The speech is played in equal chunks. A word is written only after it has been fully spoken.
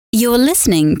You're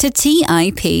listening to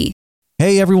TIP.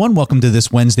 Hey everyone, welcome to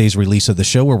this Wednesday's release of the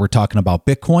show where we're talking about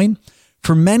Bitcoin.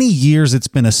 For many years, it's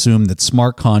been assumed that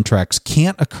smart contracts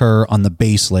can't occur on the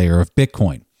base layer of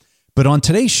Bitcoin. But on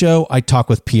today's show, I talk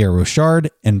with Pierre Rochard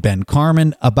and Ben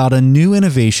Carman about a new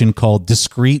innovation called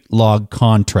Discrete log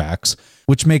contracts,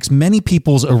 which makes many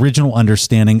people's original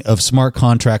understanding of smart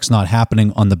contracts not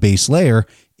happening on the base layer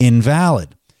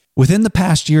invalid. Within the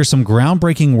past year, some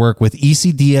groundbreaking work with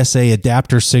ECDSA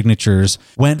adapter signatures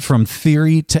went from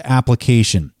theory to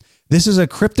application. This is a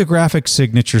cryptographic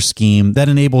signature scheme that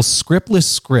enables scriptless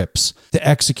scripts to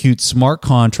execute smart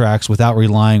contracts without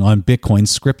relying on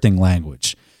Bitcoin's scripting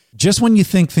language. Just when you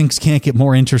think things can't get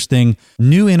more interesting,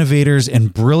 new innovators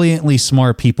and brilliantly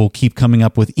smart people keep coming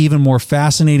up with even more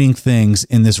fascinating things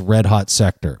in this red-hot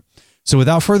sector. So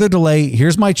without further delay,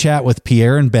 here's my chat with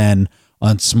Pierre and Ben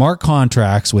on smart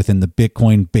contracts within the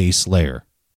Bitcoin base layer.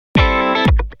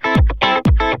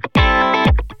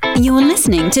 You're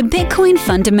listening to Bitcoin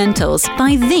Fundamentals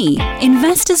by the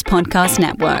Investors Podcast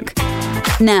Network.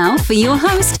 Now for your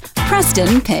host,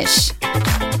 Preston Pish.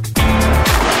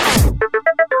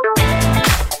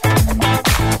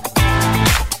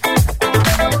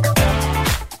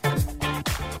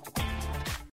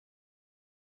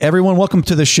 Everyone, welcome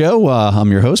to the show.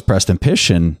 I'm your host, Preston Pish,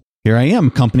 and here I am,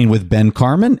 accompanied with Ben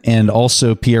Carman and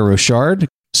also Pierre Rochard.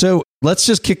 So let's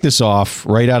just kick this off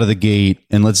right out of the gate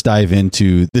and let's dive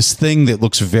into this thing that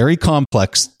looks very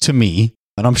complex to me.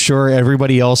 And I'm sure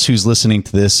everybody else who's listening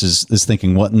to this is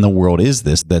thinking, what in the world is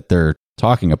this that they're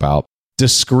talking about?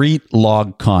 Discrete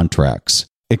log contracts.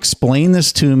 Explain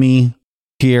this to me.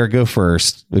 Pierre, go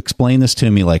first. Explain this to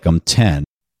me like I'm 10.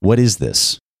 What is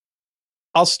this?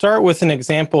 I'll start with an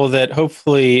example that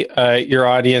hopefully your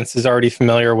audience is already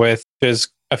familiar with, which is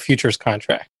a futures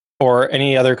contract or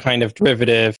any other kind of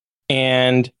derivative.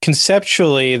 And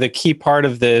conceptually, the key part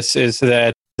of this is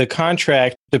that the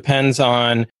contract depends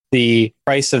on the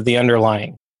price of the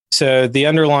underlying. So the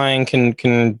underlying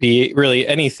can be really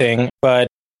anything, but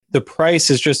the price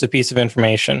is just a piece of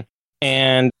information.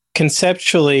 And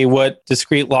conceptually, what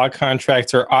discrete log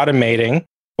contracts are automating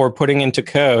or putting into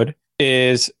code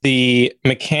is the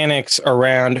mechanics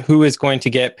around who is going to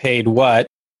get paid what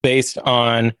based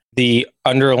on the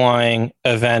underlying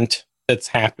event that's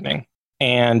happening.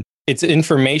 And it's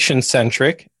information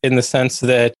centric in the sense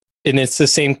that, and it's the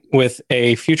same with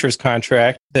a futures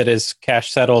contract that is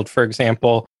cash settled, for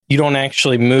example. You don't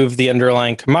actually move the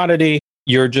underlying commodity.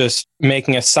 You're just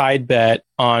making a side bet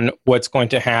on what's going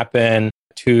to happen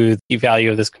to the value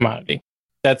of this commodity.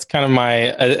 That's kind of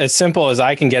as simple as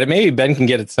I can get it. Maybe Ben can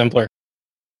get it simpler.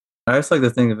 I just like to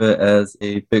think of it as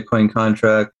a Bitcoin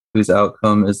contract whose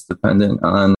outcome is dependent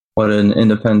on what an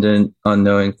independent,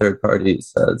 unknowing third party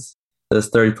says. This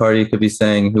third party could be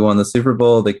saying who won the Super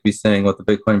Bowl. They could be saying what the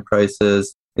Bitcoin price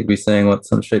is. They could be saying what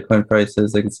some shitcoin price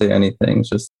is. They could say anything.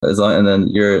 And then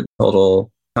your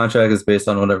total contract is based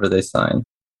on whatever they sign.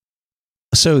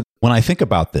 So when I think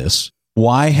about this,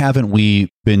 why haven't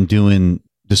we been doing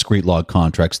discrete log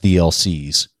contracts,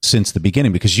 DLCs, since the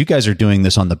beginning? Because you guys are doing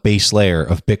this on the base layer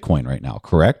of Bitcoin right now,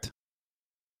 correct?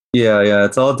 Yeah,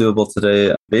 it's all doable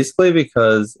today. Basically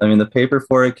because, the paper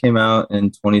for it came out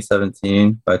in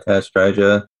 2017 by Tad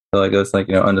Strija. So it was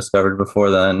undiscovered before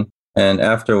then. And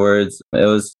afterwards, it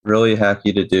was really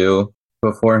hacky to do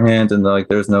beforehand. And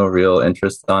there's no real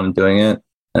interest on doing it.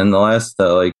 And the last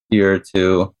year or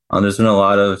two, there's been a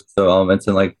lot of developments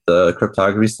in the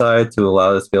cryptography side to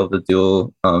allow us to be able to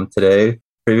do today.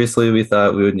 Previously, we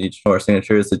thought we would need more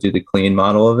signatures to do the clean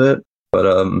model of it,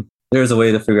 but there's a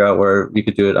way to figure out where we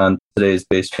could do it on today's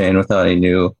base chain without any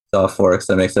new soft forks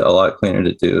that makes it a lot cleaner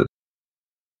to do.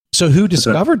 So who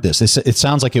discovered this? It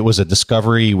sounds like it was a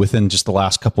discovery within just the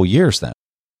last couple of years then.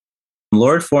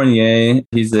 Lord Fournier,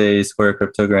 he's a Square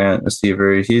Crypto grant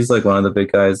receiver. He's one of the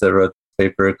big guys that wrote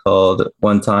paper called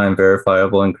One-Time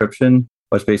Verifiable Encryption,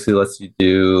 which basically lets you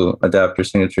do adapter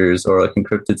signatures or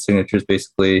encrypted signatures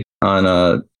basically on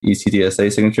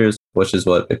ECDSA signatures, which is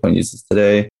what Bitcoin uses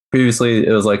today. Previously,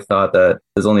 it was thought that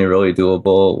it's only really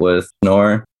doable with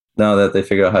Schnorr. Now that they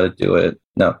figure out how to do it,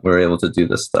 now we're able to do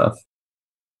this stuff.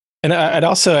 And I'd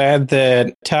also add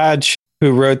that Taj,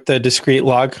 who wrote the discrete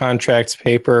log contracts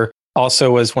paper,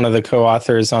 also was one of the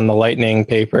co-authors on the Lightning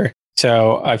paper.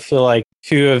 So I feel like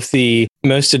two of the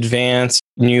most advanced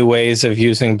new ways of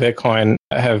using Bitcoin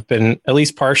have been at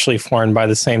least partially formed by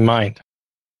the same mind.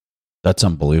 That's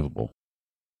unbelievable.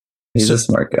 He's a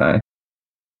smart guy.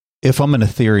 If I'm an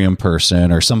Ethereum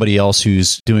person or somebody else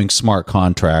who's doing smart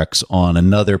contracts on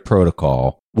another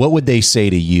protocol, what would they say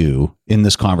to you in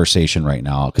this conversation right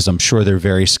now? Because I'm sure they're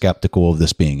very skeptical of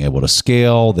this being able to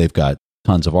scale. They've got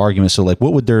tons of arguments. So like,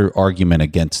 what would their argument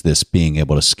against this being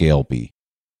able to scale be?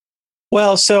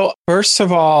 Well, so first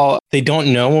of all, they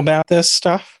don't know about this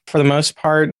stuff for the most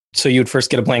part. So you'd first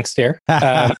get a blank stare.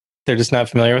 They're just not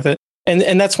familiar with it.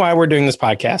 And that's why we're doing this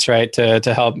podcast, right?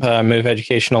 To help move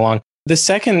education along. The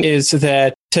second is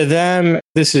that to them,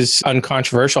 this is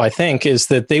uncontroversial, I think, is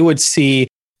that they would see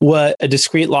what a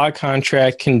discrete log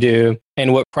contract can do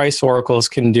and what price oracles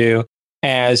can do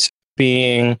as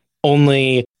being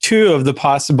only two of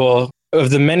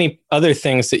the many other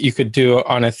things that you could do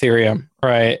on Ethereum,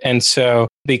 right? And so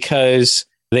because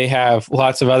they have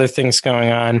lots of other things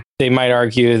going on, they might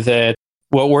argue that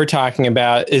what we're talking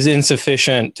about is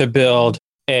insufficient to build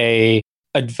a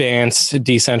advanced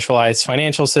decentralized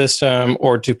financial system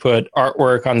or to put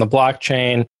artwork on the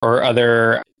blockchain or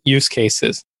other use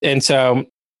cases. And so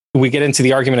we get into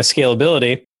the argument of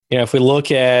scalability. If we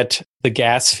look at the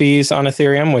gas fees on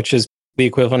Ethereum, which is the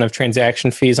equivalent of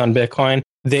transaction fees on Bitcoin,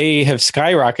 they have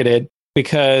skyrocketed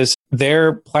because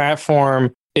their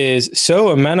platform is so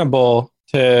amenable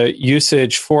to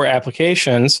usage for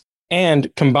applications and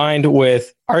combined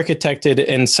with architected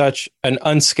in such an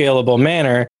unscalable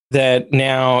manner that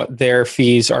now their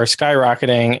fees are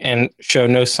skyrocketing and show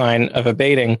no sign of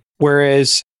abating.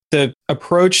 Whereas the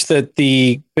approach that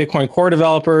the Bitcoin core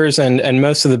developers and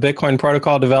most of the Bitcoin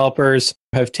protocol developers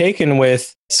have taken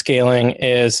with scaling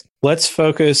is let's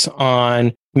focus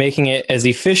on making it as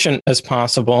efficient as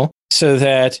possible so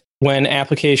that when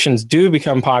applications do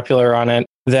become popular on it,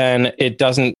 then it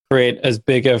doesn't create as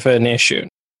big of an issue.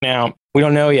 Now, we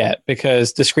don't know yet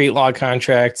because discrete log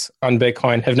contracts on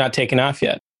Bitcoin have not taken off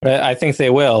yet. But I think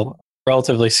they will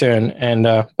relatively soon. And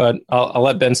but I'll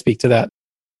let Ben speak to that.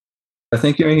 I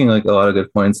think you're making like a lot of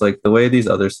good points. Like the way these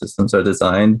other systems are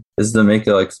designed is to make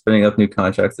it like spinning up new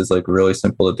contracts is like really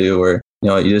simple to do. Where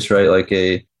you just write like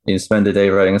you spend a day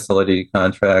writing a Solidity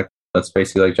contract that's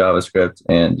basically like JavaScript,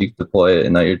 and you deploy it,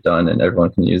 and now you're done, and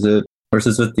everyone can use it.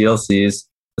 Versus with DLCs,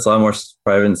 it's a lot more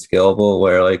private and scalable.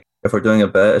 Where like if we're doing a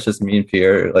bet, it's just me and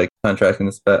Pierre like contracting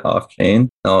this bet off chain.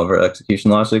 All of our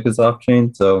execution logic is off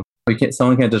chain, so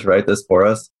someone can't just write this for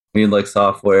us. We need like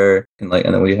software and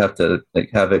then we have to like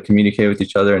have it communicate with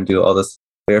each other and do all this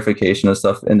verification of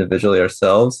stuff individually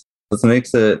ourselves. So this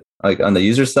makes it like on the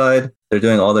user side, they're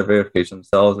doing all their verification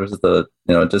themselves versus the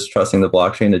just trusting the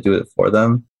blockchain to do it for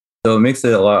them. So it makes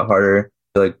it a lot harder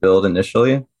to like build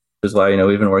initially, which is why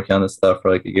we've been working on this stuff for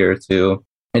like a year or two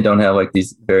and don't have like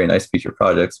these very nice feature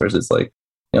projects versus like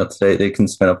today they can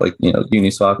spin up like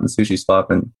Uniswap and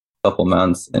SushiSwap in a couple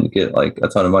months and get like a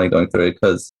ton of money going through it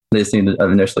because they just need to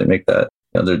initially make that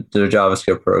their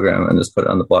JavaScript program and just put it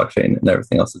on the blockchain and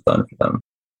everything else is done for them.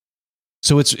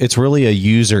 So it's really a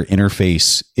user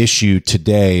interface issue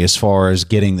today as far as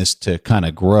getting this to kind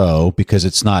of grow, because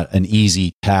it's not an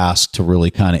easy task to really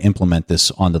kind of implement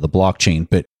this onto the blockchain.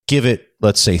 But give it,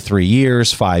 let's say 3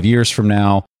 years, 5 years from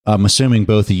now, I'm assuming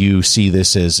both of you see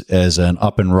this as an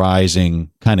up and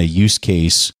rising kind of use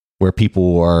case where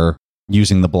people are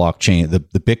using the blockchain, the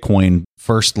Bitcoin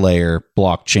first layer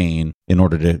blockchain in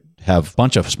order to have a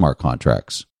bunch of smart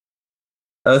contracts.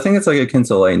 I think it's like akin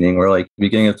to Lightning, where like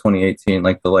beginning of 2018,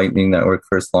 like the Lightning network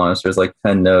first launched, there's like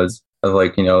 10 nodes of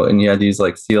like, and you had to use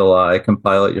like CLI,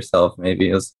 compile it yourself. Maybe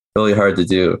it was really hard to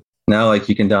do. Now, like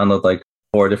you can download like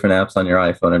 4 different apps on your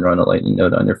iPhone and run a Lightning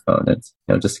node on your phone. It's,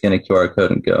 just scan a QR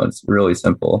code and go. It's really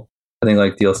simple. I think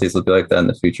like DLCs will be like that in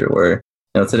the future where,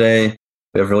 today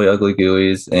we have really ugly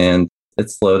GUIs and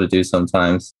it's slow to do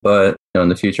sometimes, but in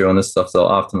the future when this stuff's all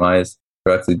optimized,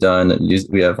 correctly done,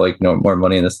 we have like more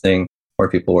money in this thing, more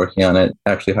people working on it,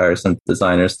 actually hire some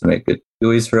designers to make good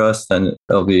GUIs for us, then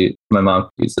it'll be my mom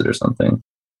could use it or something.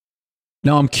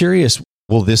 Now I'm curious,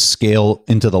 will this scale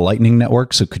into the Lightning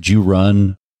network? So could you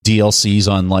run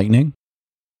DLCs on Lightning?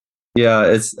 Yeah,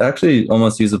 it's actually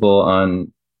almost usable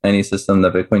on any system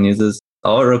that Bitcoin uses.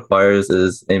 All it requires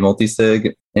is a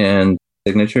multisig and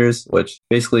signatures, which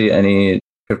basically any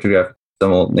cryptographic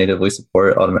system will natively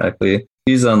support automatically.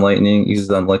 Use it on Lightning, use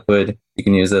it on Liquid. You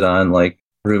can use it on like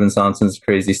Ruben Thompson's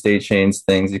crazy state chains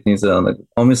things. You can use it on like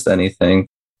almost anything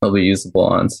it'll be usable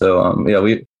on. So we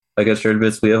like at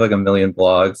SharedBits, we have like 1 million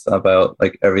blogs about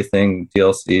like everything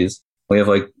DLCs. We have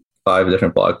like 5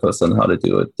 different blog posts on how to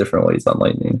do it different ways on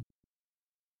Lightning.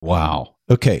 Wow.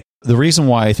 Okay. The reason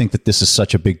why I think that this is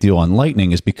such a big deal on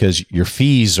Lightning is because your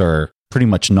fees are pretty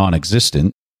much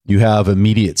non-existent. You have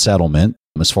immediate settlement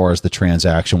as far as the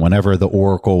transaction. Whenever the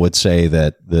Oracle would say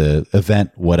that the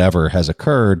event, whatever has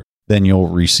occurred, then you'll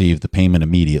receive the payment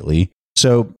immediately.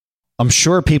 So I'm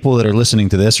sure people that are listening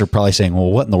to this are probably saying,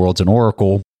 well, what in the world's an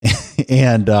Oracle?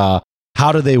 And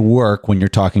how do they work when you're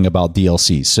talking about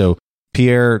DLCs? So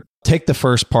Pierre, take the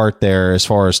first part there as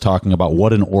far as talking about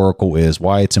what an oracle is,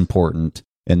 why it's important,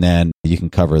 and then you can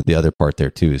cover the other part there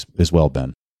too as well,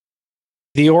 Ben.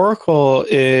 The oracle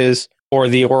is, or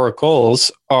the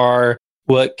oracles are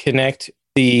what connect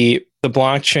the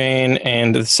blockchain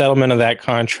and the settlement of that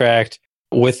contract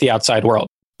with the outside world.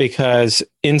 Because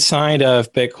inside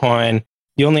of Bitcoin,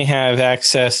 you only have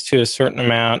access to a certain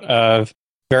amount of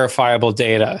verifiable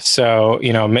data. So,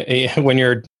 when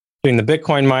you're doing the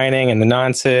Bitcoin mining and the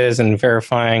nonces and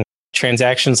verifying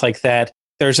transactions like that,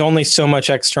 there's only so much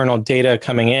external data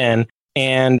coming in.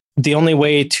 And the only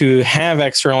way to have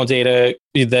external data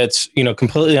that's,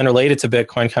 completely unrelated to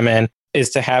Bitcoin come in is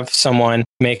to have someone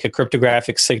make a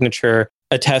cryptographic signature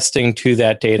attesting to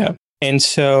that data. And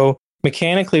so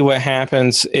mechanically what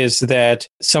happens is that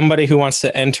somebody who wants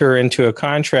to enter into a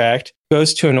contract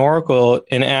goes to an oracle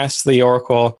and asks the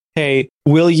oracle, hey,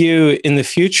 will you in the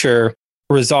future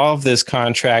resolve this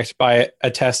contract by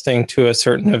attesting to a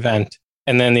certain event?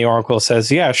 And then the oracle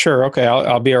says, yeah, sure. Okay,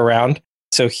 I'll be around.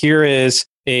 So here is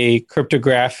a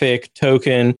cryptographic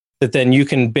token that then you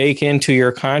can bake into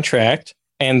your contract.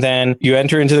 And then you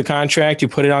enter into the contract, you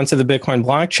put it onto the Bitcoin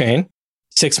blockchain.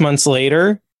 6 months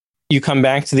later, you come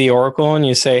back to the oracle and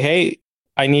you say, hey,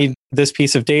 I need this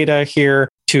piece of data here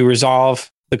to resolve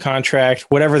the contract,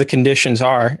 whatever the conditions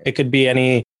are. It could be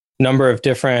any number of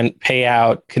different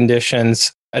payout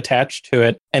conditions attached to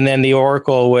it. And then the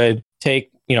oracle would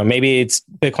take, maybe it's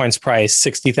Bitcoin's price,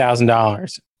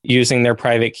 $60,000 using their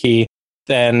private key.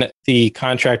 Then the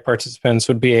contract participants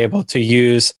would be able to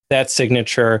use that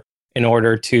signature in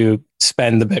order to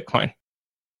spend the Bitcoin.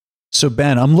 So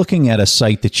Ben, I'm looking at a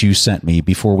site that you sent me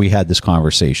before we had this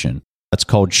conversation. It's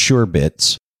called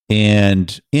SureBits.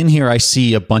 And in here, I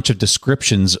see a bunch of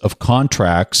descriptions of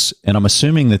contracts. And I'm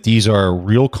assuming that these are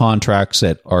real contracts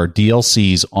that are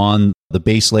DLCs on the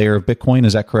base layer of Bitcoin.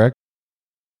 Is that correct?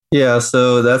 Yeah,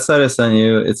 so that site I sent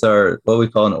you, it's our what we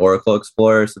call an Oracle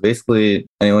Explorer. So basically,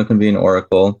 anyone can be an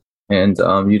Oracle. And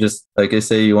you just, like I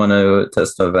say, you want to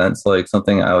test events. Like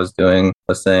something I was doing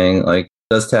was saying, like,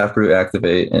 does Taproot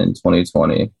activate in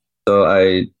 2020? So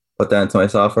I put that into my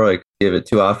software. I gave it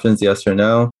two options, yes or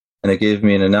no. And it gave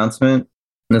me an announcement.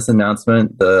 In this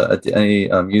announcement, any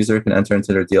user can enter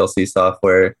into their DLC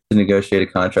software to negotiate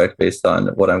a contract based on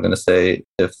what I'm going to say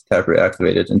if Taproot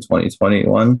activated in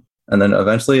 2021. And then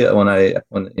eventually, when at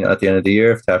the end of the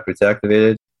year, if Taproot's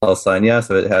activated, I'll sign yes.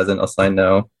 If it hasn't, I'll sign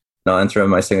no. And I'll enter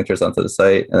my signatures onto the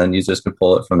site, and then users can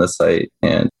pull it from the site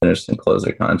and finish and close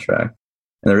their contract.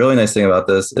 And the really nice thing about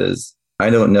this is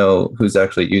I don't know who's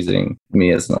actually using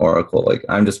me as an oracle. Like,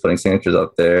 I'm just putting signatures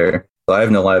up there. So I have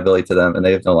no liability to them, and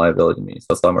they have no liability to me. So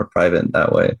it's a lot more private in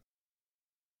that way.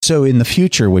 So in the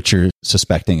future, what you're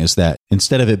suspecting is that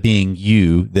instead of it being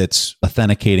you that's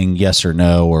authenticating yes or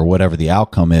no or whatever the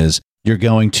outcome is, you're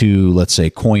going to, let's say,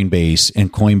 Coinbase,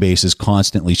 and Coinbase is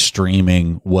constantly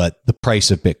streaming what the price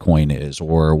of Bitcoin is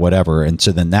or whatever. And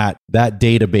so then that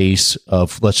database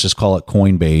of, let's just call it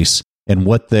Coinbase, and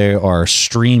what they are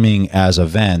streaming as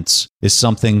events is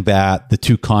something that the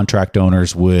two contract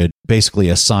owners would basically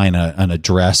assign an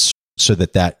address so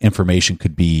that information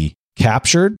could be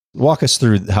captured. Walk us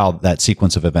through how that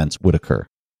sequence of events would occur. If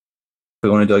we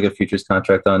want to do like a futures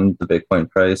contract on the Bitcoin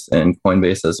price and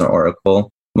Coinbase as an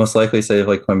oracle, most likely say if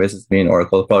like Coinbase is being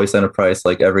oracle, they'll probably send a price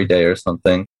like every day or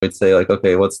something. We'd say like,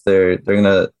 okay, they're going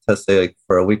to test say like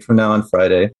for a week from now on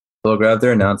Friday. They'll grab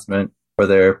their announcement for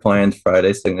their planned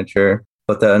Friday signature,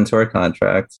 put that into our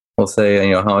contract. We'll say,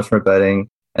 how much we're betting,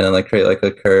 and then like create like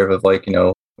a curve of like,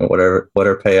 what our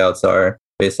payouts are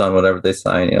based on whatever they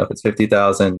sign. If it's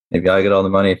 50,000, maybe I get all the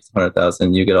money. If it's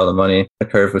 100,000, you get all the money. A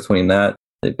curve between that,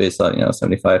 based on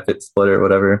 75-50 split or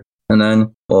whatever. And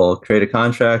then we'll create a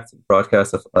contract,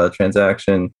 broadcast a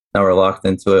transaction. Now we're locked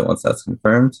into it once that's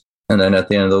confirmed. And then at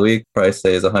the end of the week, price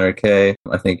stays 100K.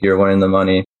 I think you're winning the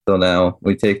money. So now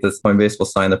we take this Coinbase, we'll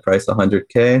sign the price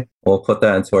 100K. We'll put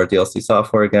that into our DLC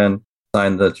software again,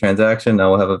 sign the transaction.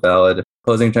 Now we'll have a valid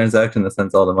closing transaction that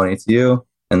sends all the money to you.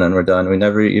 And then we're done. We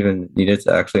never even needed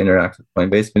to actually interact with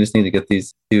Coinbase. We just need to get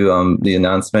these two, the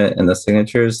announcement and the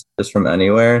signatures just from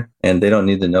anywhere. And they don't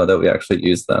need to know that we actually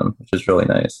use them, which is really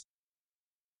nice.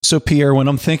 So Pierre, when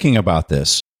I'm thinking about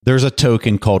this, there's a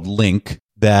token called Link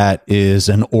that is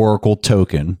an Oracle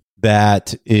token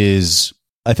that is,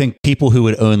 I think people who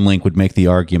would own Link would make the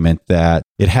argument that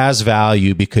it has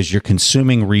value because you're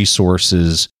consuming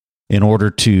resources in order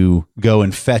to go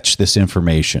and fetch this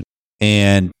information.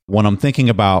 And when I'm thinking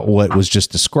about what was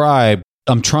just described,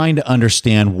 I'm trying to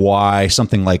understand why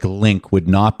something like Link would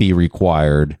not be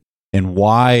required and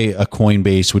why a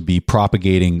Coinbase would be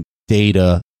propagating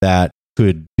data that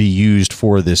could be used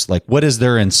for this? Like, what is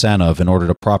their incentive in order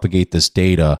to propagate this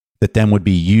data that then would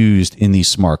be used in these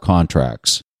smart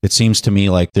contracts? It seems to me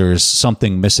like there's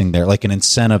something missing there, like an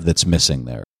incentive that's missing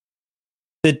there.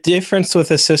 The difference with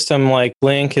a system like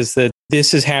Link is that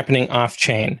this is happening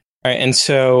off-chain, right? And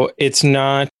so it's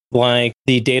not like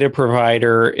the data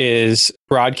provider is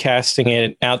broadcasting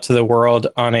it out to the world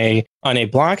on a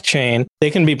blockchain. They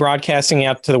can be broadcasting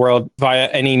out to the world via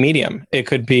any medium. They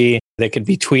could be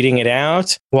tweeting it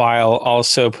out while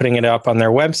also putting it up on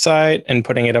their website and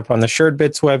putting it up on the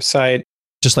SureBits website.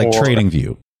 Just like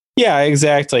TradingView. Yeah,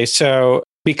 exactly. So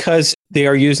because they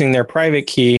are using their private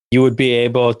key, you would be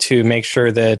able to make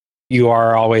sure that you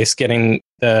are always getting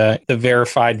the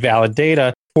verified valid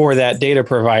data for that data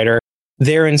provider.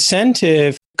 Their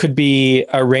incentive could be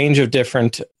a range of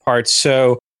different parts.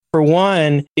 So for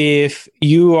one, if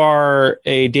you are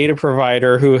a data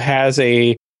provider who has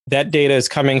that data is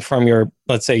coming from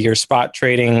let's say your spot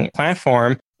trading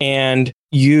platform, and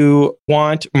you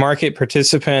want market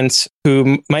participants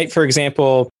who might, for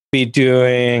example, be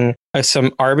doing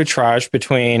some arbitrage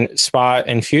between spot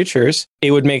and futures,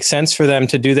 it would make sense for them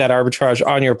to do that arbitrage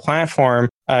on your platform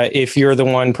if you're the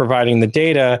one providing the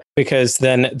data, because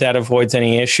then that avoids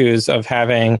any issues of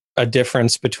having a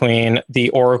difference between the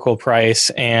Oracle price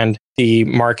and the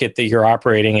market that you're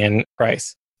operating in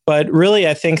price. But really,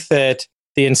 I think that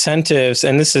the incentives,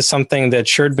 and this is something that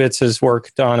SureBits has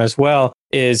worked on as well,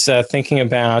 is thinking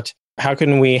about how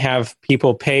can we have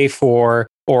people pay for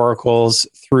oracles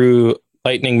through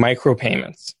Lightning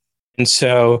micropayments. And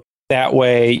so that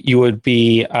way you would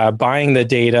be buying the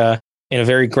data in a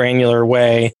very granular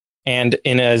way. And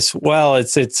in as well,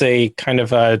 it's a kind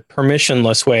of a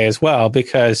permissionless way as well,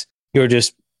 because you're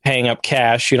just paying up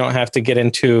cash. You don't have to get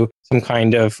into some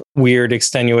kind of weird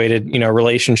extenuated,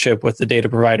 relationship with the data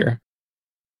provider.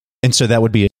 And so that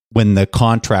would be when the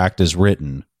contract is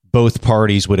written, both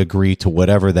parties would agree to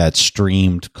whatever that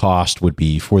streamed cost would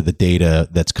be for the data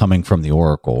that's coming from the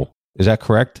Oracle. Is that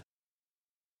correct?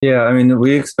 Yeah, I mean,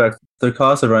 we expect the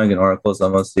cost of running an Oracle is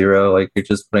almost zero. Like, you're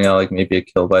just putting out like maybe a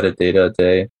kilobyte of data a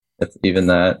day, if even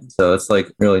that. So it's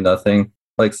like really nothing.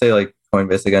 Like, say like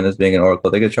Coinbase again is being an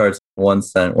Oracle, they could charge 1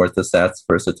 cent worth of sats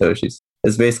for Satoshis.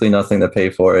 It's basically nothing to pay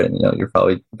for it. And, you're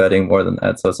probably betting more than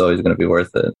that. So it's always going to be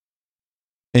worth it.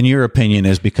 In your opinion,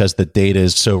 is because the data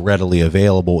is so readily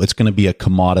available, it's going to be a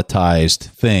commoditized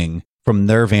thing from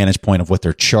their vantage point of what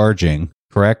they're charging,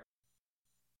 correct?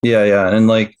 Yeah. And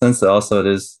like, since also it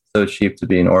is so cheap to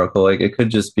be an Oracle, like it could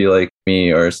just be like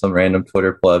me or some random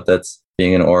Twitter pleb that's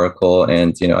being an Oracle.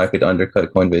 And, I could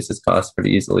undercut Coinbase's cost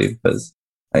pretty easily because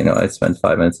I spend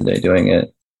 5 minutes a day doing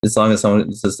it. As long as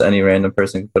just any random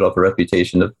person can put up a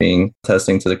reputation of being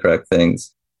testing to the correct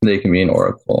things, they can be an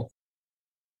Oracle.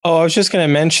 Oh, I was just going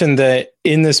to mention that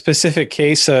in the specific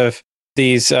case of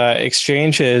these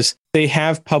exchanges, they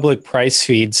have public price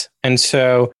feeds. And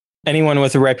so anyone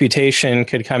with a reputation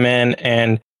could come in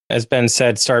and, as Ben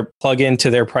said, plug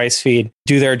into their price feed,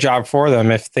 do their job for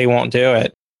them if they won't do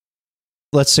it.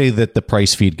 Let's say that the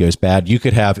price feed goes bad. You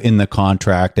could have in the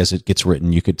contract as it gets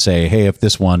written, you could say, hey, if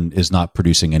this one is not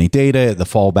producing any data, the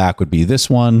fallback would be this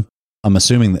one. I'm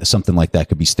assuming that something like that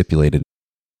could be stipulated.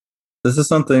 This is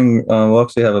something we'll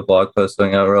actually have a blog post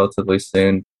going out relatively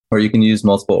soon where you can use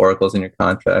multiple oracles in your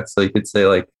contract. So you could say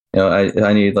like,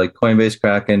 I need like Coinbase,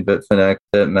 Kraken, Bitfinex,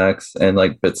 BitMEX, and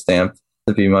like Bitstamp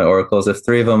to be my oracles. If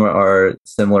 3 of them are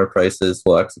similar prices,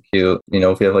 we'll execute.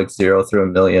 If we have like 0 through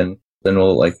 1 million, then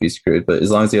we'll like be screwed. But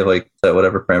as long as you have like set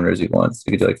whatever parameters you want, so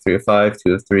you could do like 3 of 5,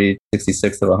 2 of 3,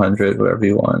 66 of 100, whatever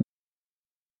you want.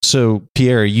 So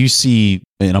Pierre, you see,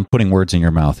 and I'm putting words in your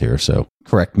mouth here, so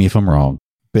correct me if I'm wrong,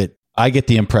 but I get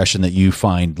the impression that you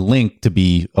find Link to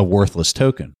be a worthless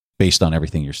token based on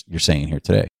everything you're saying here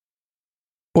today.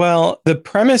 Well, the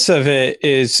premise of it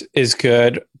is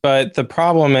good, but the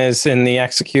problem is in the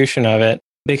execution of it,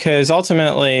 because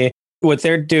ultimately what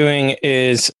they're doing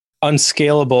is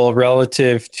unscalable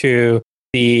relative to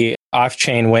the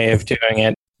off-chain way of doing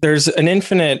it. There's an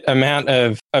infinite amount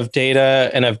of data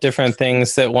and of different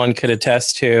things that one could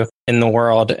attest to in the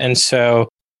world. And so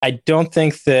I don't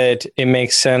think that it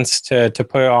makes sense to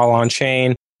put it all on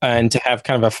chain and to have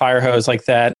kind of a fire hose like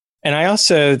that. And I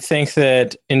also think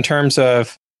that in terms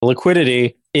of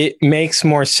liquidity, it makes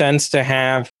more sense to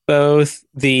have both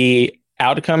the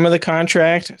outcome of the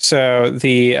contract. So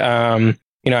the,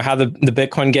 how the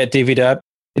Bitcoin get divvied up.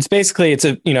 It's basically, it's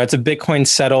a Bitcoin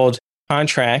settled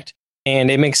contract.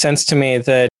 And it makes sense to me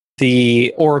that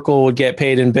the Oracle would get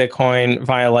paid in Bitcoin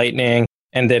via Lightning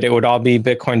and that it would all be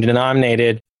Bitcoin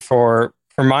denominated for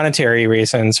for monetary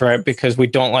reasons, right? Because we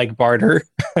don't like barter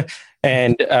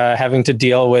and having to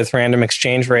deal with random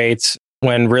exchange rates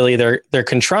when really they're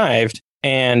contrived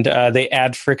and they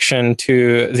add friction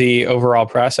to the overall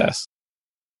process.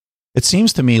 It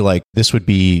seems to me like this would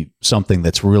be something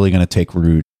that's really going to take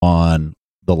root on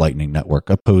the Lightning Network,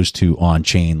 opposed to on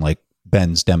chain, like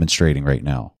Ben's demonstrating right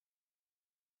now.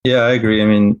 Yeah, I agree. I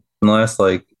mean, unless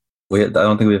I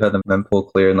don't think we've had the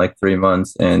mempool clear in like 3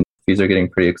 months, and fees are getting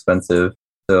pretty expensive.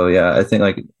 So yeah, I think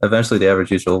like eventually the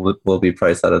average user will be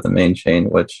priced out of the main chain,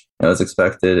 which is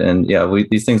expected. And yeah,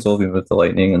 these things will be moved to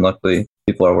Lightning, and luckily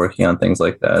people are working on things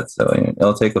like that. So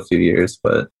it'll take a few years,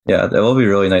 but yeah, that will be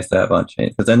really nice to have on chain,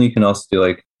 because then you can also do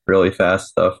like really fast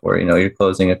stuff where you're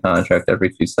closing a contract every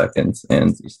few seconds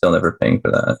and you're still never paying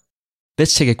for that.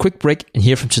 Let's take a quick break and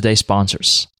hear from today's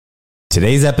sponsors.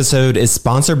 Today's episode is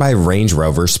sponsored by Range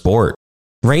Rover Sport.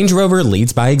 Range Rover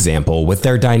leads by example with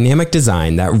their dynamic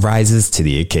design that rises to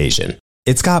the occasion.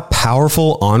 It's got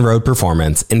powerful on-road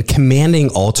performance and commanding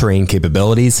all-terrain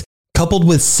capabilities, coupled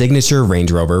with signature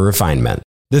Range Rover refinement.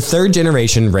 The third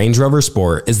generation Range Rover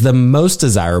Sport is the most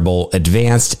desirable,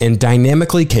 advanced, and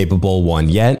dynamically capable one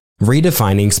yet,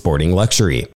 redefining sporting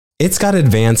luxury. It's got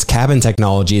advanced cabin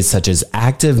technologies such as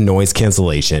active noise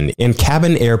cancellation and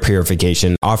cabin air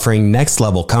purification, offering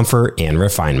next-level comfort and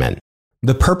refinement.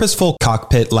 The purposeful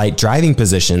cockpit-like driving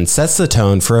position sets the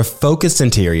tone for a focused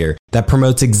interior that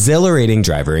promotes exhilarating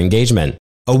driver engagement.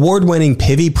 Award-winning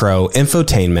Pivi Pro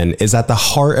infotainment is at the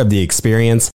heart of the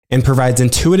experience and provides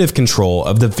intuitive control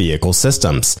of the vehicle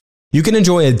systems. You can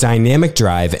enjoy a dynamic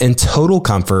drive and total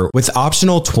comfort with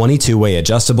optional 22-way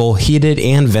adjustable, heated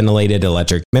and ventilated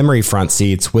electric memory front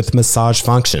seats with massage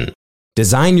function.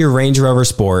 Design your Range Rover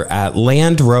Sport at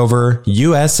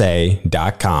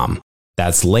LandRoverUSA.com.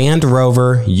 That's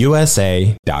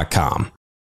LandRoverUSA.com.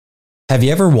 Have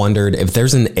you ever wondered if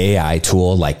there's an AI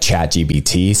tool like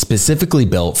ChatGPT specifically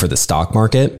built for the stock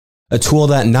market? A tool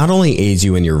that not only aids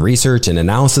you in your research and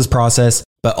analysis process,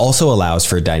 but also allows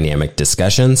for dynamic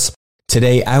discussions?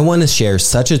 Today, I want to share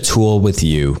such a tool with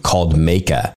you called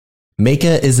Meka.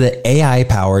 Meka is the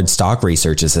AI-powered stock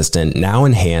research assistant now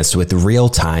enhanced with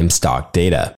real-time stock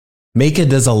data. Meka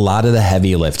does a lot of the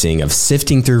heavy lifting of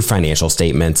sifting through financial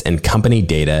statements and company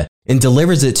data and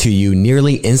delivers it to you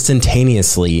nearly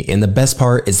instantaneously, and the best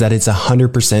part is that it's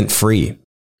 100% free.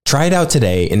 Try it out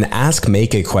today and ask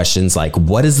Meka questions like,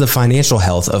 what is the financial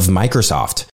health of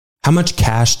Microsoft? How much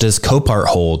cash does Copart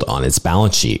hold on its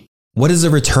balance sheet? What is the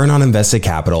return on invested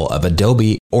capital of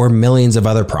Adobe, or millions of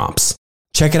other prompts?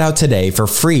 Check it out today for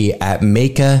free at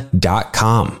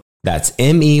Meka.com. That's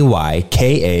MEYKA.com.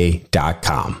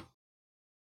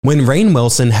 When Rainn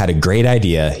Wilson had a great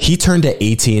idea, he turned to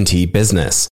AT&T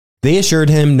Business. They assured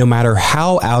him no matter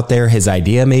how out there his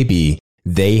idea may be,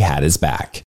 they had his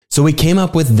back. So he came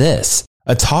up with this,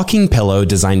 a talking pillow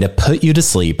designed to put you to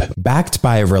sleep, backed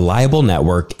by a reliable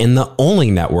network and the only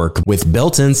network with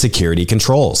built-in security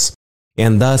controls.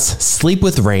 And thus, Sleep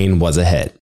with Rainn was a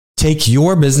hit. Take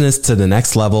your business to the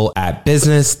next level at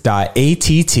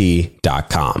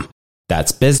business.att.com.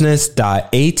 That's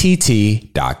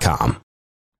business.att.com.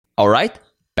 All right,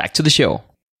 back to the show.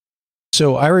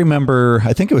 So I remember,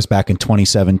 I think it was back in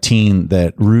 2017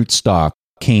 that Rootstock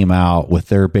came out with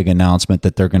their big announcement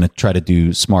that they're going to try to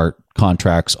do smart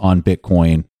contracts on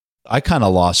Bitcoin. I kind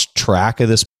of lost track of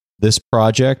this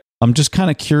project. I'm just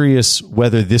kind of curious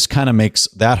whether this kind of makes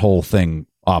that whole thing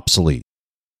obsolete.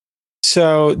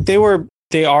 So they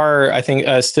are, I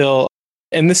think, still,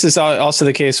 and this is also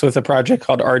the case with a project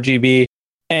called RGB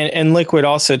and Liquid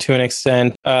also to an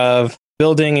extent, of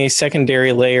building a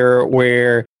secondary layer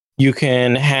where you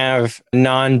can have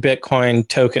non-Bitcoin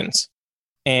tokens,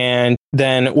 and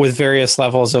then with various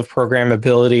levels of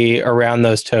programmability around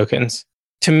those tokens.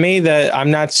 To me, that I'm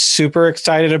not super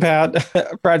excited about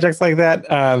projects like that.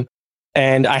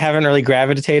 And I haven't really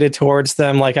gravitated towards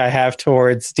them like I have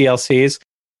towards DLCs,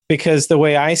 because the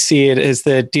way I see it is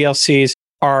that DLCs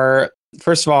are,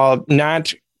 first of all,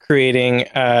 not creating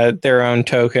their own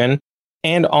token,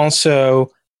 and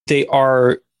also they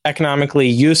are economically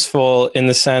useful in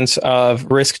the sense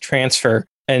of risk transfer.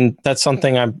 And that's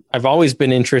something I've always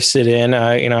been interested in.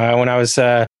 When I was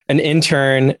an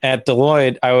intern at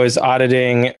Deloitte, I was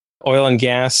auditing oil and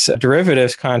gas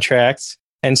derivatives contracts.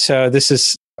 And so this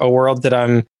is a world that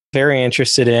I'm very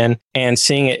interested in, and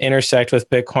seeing it intersect with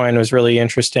Bitcoin was really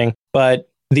interesting. But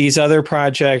these other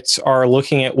projects are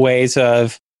looking at ways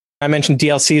of, I mentioned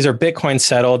DLCs are Bitcoin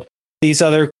settled. These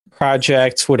other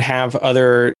projects would have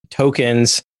other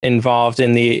tokens involved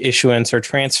in the issuance or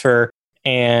transfer.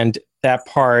 And that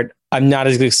part I'm not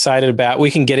as excited about.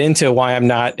 We can get into why I'm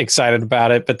not excited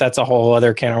about it, but that's a whole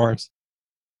other can of worms.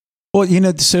 Well,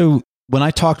 so when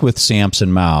I talked with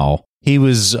Samson Mao, he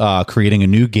was creating a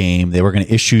new game. They were going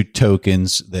to issue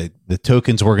tokens. The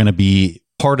tokens were going to be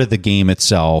part of the game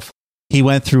itself. He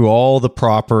went through all the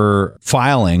proper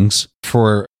filings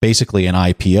for basically an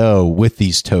IPO with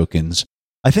these tokens.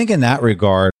 I think in that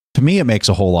regard, to me, it makes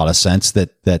a whole lot of sense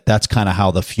that's kind of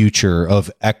how the future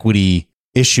of equity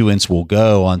issuance will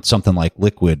go on something like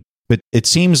Liquid. But it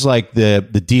seems like the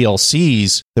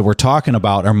DLCs that we're talking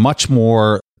about are much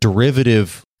more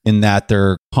derivative in that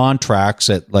their contracts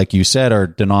that, like you said, are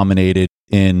denominated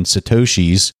in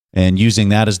Satoshis and using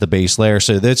that as the base layer.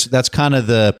 So that's kind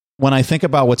of when I think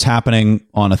about what's happening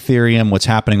on Ethereum, what's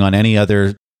happening on any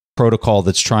other protocol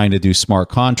that's trying to do smart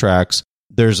contracts,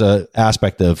 there's an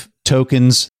aspect of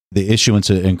tokens, the issuance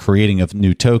and creating of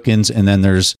new tokens, and then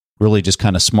there's really just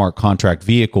kind of smart contract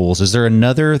vehicles. Is there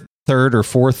another third or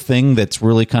fourth thing that's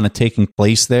really kind of taking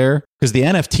place there? Because the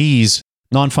NFTs,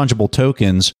 non-fungible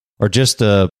tokens, are just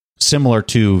similar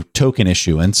to token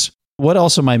issuance. What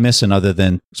else am I missing other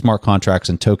than smart contracts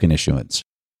and token issuance?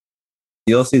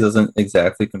 DLC doesn't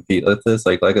exactly compete with this.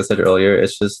 Like I said earlier,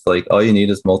 it's just like all you need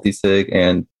is multi-sig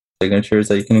and signatures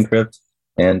that you can encrypt.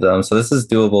 And so this is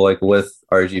doable like with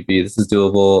RGB. This is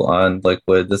doable on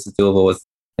Liquid. This is doable with,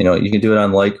 you can do it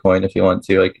on Litecoin if you want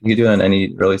to. Like you can do it on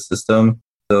any really system.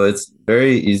 So it's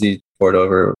very easy to port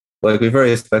over. Like we've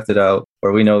already expected out,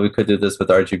 or we know we could do this with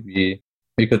RGB.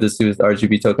 We could just do with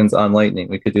RGB tokens on Lightning.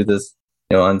 We could do this,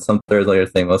 on some third layer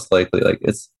thing, most likely. Like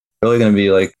it's really going to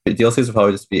be like DLCs will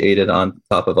probably just be aided on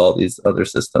top of all these other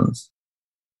systems.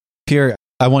 Pierre,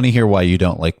 I want to hear why you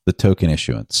don't like the token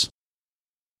issuance.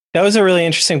 That was a really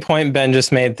interesting point Ben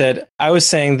just made, that I was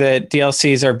saying that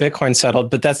DLCs are Bitcoin settled,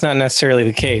 but that's not necessarily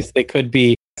the case. They could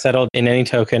be settled in any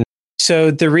token.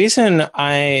 So the reason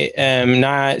I am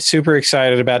not super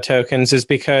excited about tokens is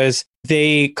because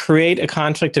they create a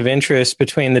conflict of interest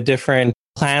between the different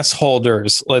class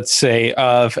holders, let's say,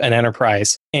 of an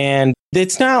enterprise. And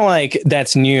it's not like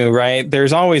that's new, right?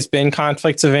 There's always been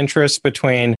conflicts of interest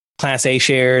between Class A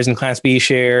shares and Class B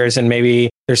shares, and maybe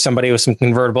there's somebody with some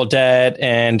convertible debt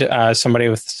and somebody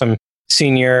with some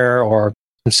senior or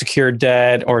some secured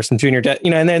debt or some junior debt,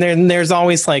 and then there's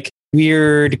always like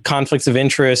weird conflicts of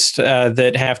interest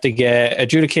that have to get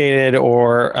adjudicated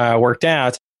or worked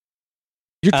out.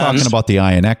 You're talking about the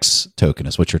INX token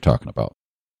is what you're talking about.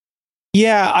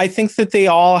 Yeah, I think that they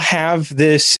all have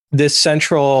this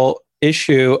central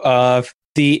issue of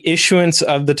the issuance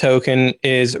of the token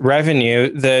is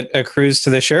revenue that accrues to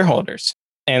the shareholders.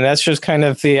 And that's just kind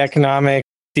of the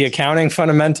accounting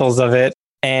fundamentals of it.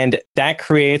 And that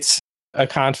creates a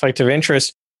conflict of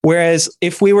interest. Whereas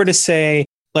if we were to say,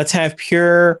 let's have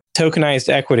pure tokenized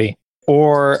equity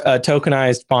or a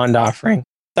tokenized bond offering,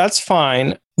 that's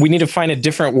fine. We need to find a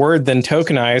different word than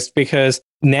tokenized, because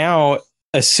now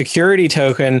a security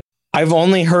token, I've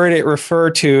only heard it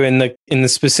referred to in the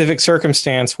specific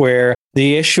circumstance where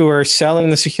the issuer selling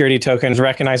the security token is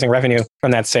recognizing revenue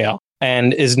from that sale,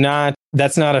 and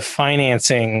that's not a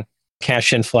financing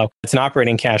cash inflow. It's an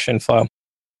operating cash inflow.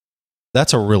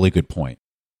 That's a really good point.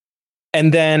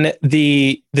 And then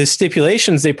the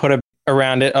stipulations they put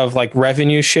around it of like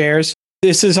revenue shares,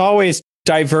 this is always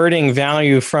diverting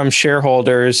value from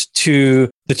shareholders to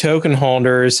the token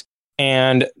holders.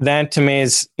 And that to me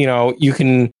is, you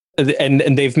can,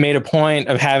 and they've made a point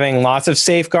of having lots of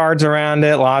safeguards around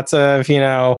it, lots of,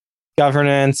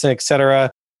 governance, etc.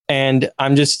 And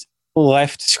I'm just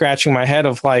left scratching my head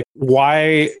of like,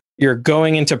 why you're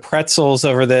going into pretzels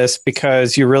over this,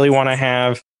 because you really want to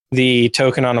have the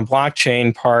token on a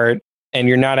blockchain part, and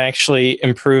you're not actually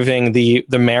improving the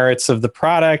merits of the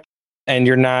product, and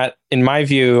you're not, in my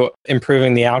view,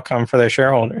 improving the outcome for their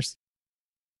shareholders.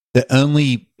 The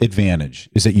only advantage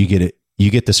is that you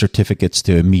get the certificates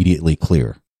to immediately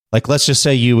clear. Like, let's just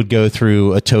say you would go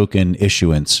through a token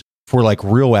issuance for like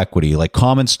real equity, like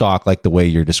common stock, like the way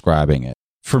you're describing it.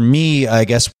 For me, I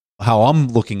guess how I'm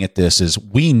looking at this is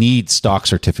we need stock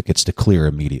certificates to clear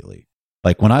immediately.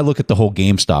 Like when I look at the whole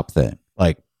GameStop thing,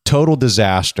 like total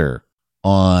disaster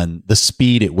on the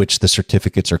speed at which the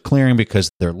certificates are clearing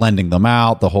because they're lending them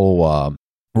out, the whole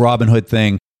Robinhood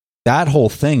thing. That whole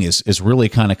thing is really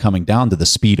kind of coming down to the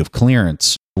speed of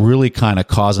clearance, really kind of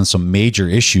causing some major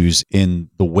issues in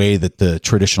the way that the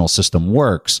traditional system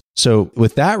works. So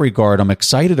with that regard, I'm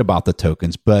excited about the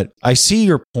tokens, but I see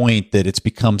your point that it's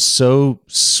become so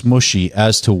smushy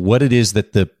as to what it is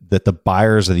that the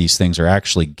buyers of these things are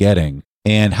actually getting,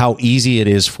 and how easy it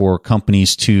is for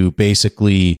companies to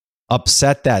basically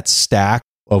upset that stack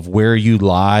of where you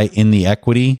lie in the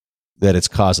equity, that it's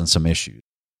causing some issues.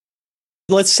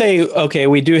 Let's say, okay,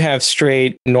 we do have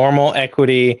straight normal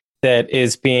equity that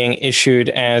is being issued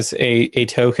as a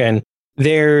token,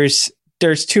 there's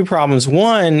two problems.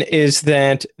 One is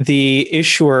that the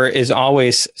issuer is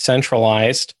always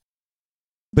centralized.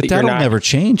 But that'll never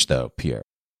change, though, Pierre.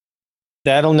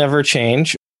 That'll never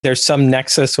change. There's some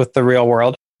nexus with the real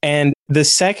world. And the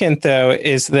second, though,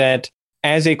 is that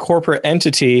as a corporate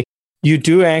entity, you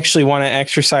do actually want to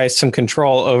exercise some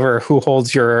control over who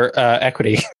holds your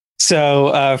equity.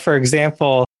 So, for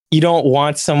example, you don't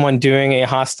want someone doing a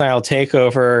hostile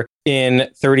takeover in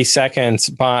 30 seconds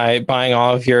by buying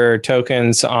all of your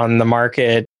tokens on the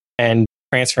market and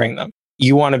transferring them.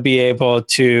 You want to be able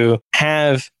to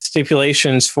have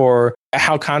stipulations for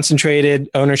how concentrated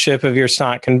ownership of your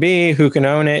stock can be, who can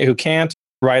own it, who can't,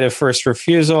 right of first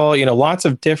refusal, lots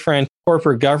of different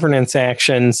corporate governance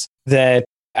actions that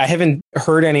I haven't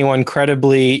heard anyone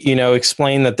credibly,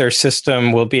 explain that their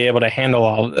system will be able to handle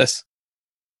all of this.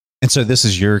 And so this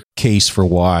is your case for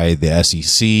why the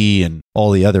SEC and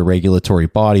all the other regulatory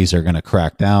bodies are going to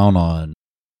crack down on.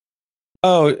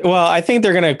 Oh, well, I think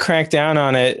they're going to crack down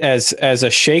on it as a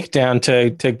shakedown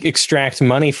to extract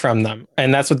money from them.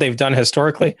 And that's what they've done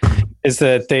historically, is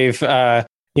that they've,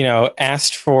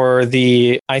 asked for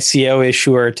the ICO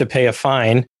issuer to pay a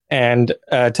fine and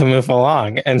to move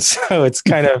along. And so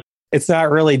it's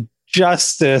not really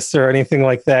justice or anything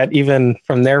like that, even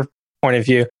from their point of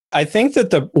view. I think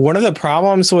that one of the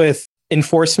problems with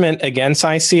enforcement against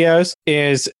ICOs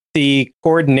is the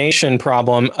coordination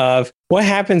problem of what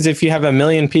happens if you have 1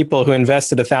 million people who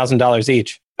invested $1,000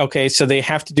 each. Okay, so they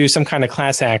have to do some kind of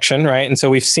class action, right? And so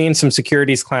we've seen some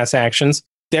securities class actions.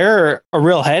 They're a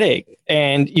real headache,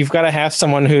 and you've got to have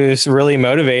someone who's really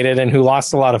motivated and who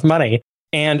lost a lot of money.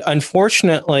 And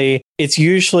unfortunately, it's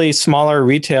usually smaller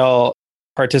retail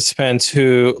participants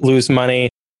who lose money,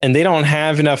 and they don't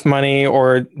have enough money,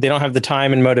 or they don't have the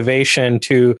time and motivation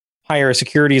to hire a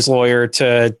securities lawyer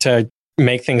to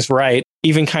make things right,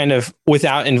 even kind of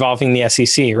without involving the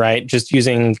SEC, right? Just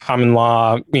using common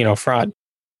law, fraud.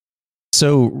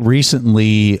 So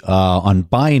recently on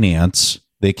Binance,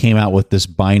 they came out with this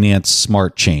Binance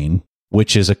Smart Chain,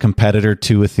 which is a competitor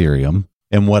to Ethereum.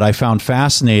 And what I found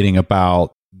fascinating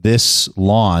about this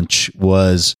launch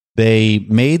was they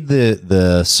made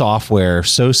the software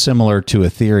so similar to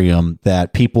Ethereum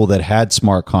that people that had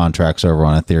smart contracts over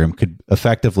on Ethereum could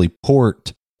effectively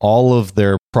port all of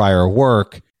their prior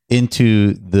work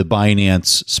into the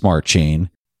Binance Smart Chain.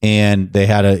 And they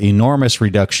had an enormous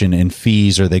reduction in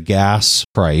fees or the gas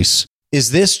price.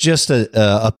 Is this just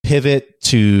a pivot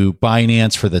to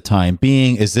Binance for the time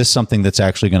being? Is this something that's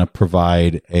actually going to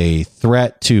provide a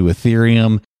threat to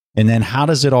Ethereum? And then how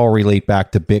does it all relate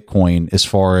back to Bitcoin as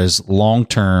far as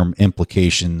long-term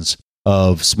implications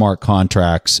of smart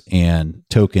contracts and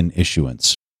token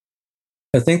issuance?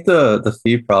 I think the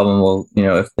fee problem will,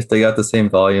 if they got the same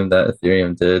volume that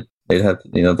Ethereum did, they'd have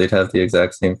the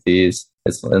exact same fees.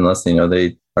 Unless,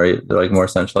 they're like more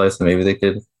centralized, so maybe they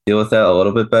could deal with that a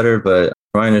little bit better. But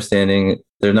from my understanding,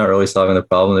 they're not really solving the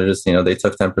problem. They're just, they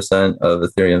took 10% of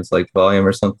Ethereum's volume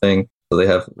or something, so they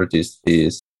have reduced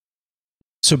fees.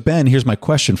 So Ben, here's my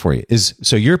question for you.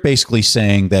 So you're basically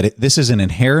saying that this is an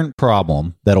inherent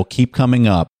problem that'll keep coming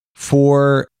up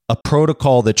for a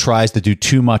protocol that tries to do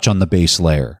too much on the base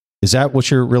layer. Is that what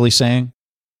you're really saying?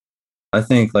 I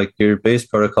think your base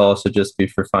protocol should just be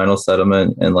for final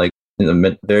settlement and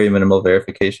very minimal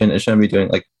verification. It shouldn't be doing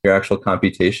your actual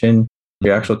computation,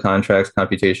 your actual contracts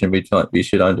computation. We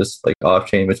should on just off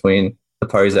chain between the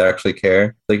parties that actually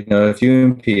care. If you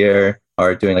and Pierre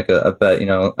are doing a bet,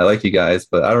 I like you guys,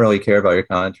 but I don't really care about your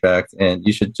contract, and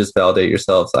you should just validate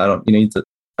yourself. So I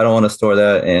don't want to store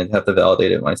that and have to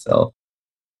validate it myself.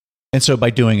 And so by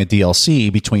doing a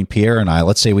DLC between Pierre and I,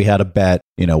 let's say we had a bet,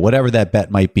 whatever that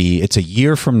bet might be, it's a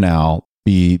year from now,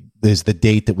 is the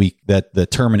date that the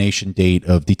termination date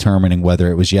of determining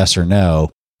whether it was yes or no.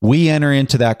 We enter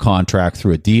into that contract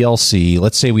through a DLC.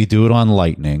 Let's say we do it on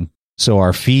Lightning. So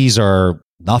our fees are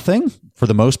nothing for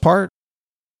the most part.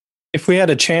 If we had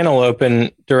a channel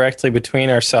open directly between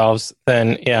ourselves,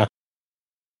 then yeah.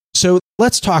 So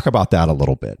let's talk about that a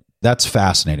little bit. That's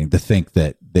fascinating to think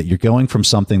that you're going from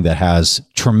something that has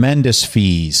tremendous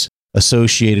fees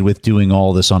associated with doing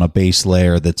all this on a base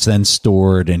layer that's then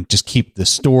stored, and the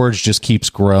storage just keeps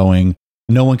growing.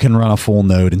 No one can run a full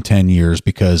node in 10 years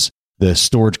because the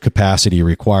storage capacity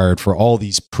required for all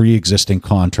these pre-existing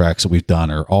contracts that we've done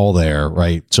are all there,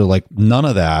 right? So none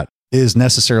of that is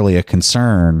necessarily a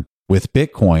concern with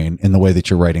Bitcoin in the way that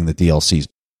you're writing the DLCs.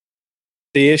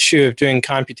 The issue of doing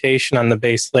computation on the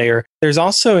base layer. There's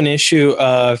also an issue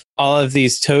of all of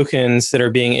these tokens that are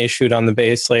being issued on the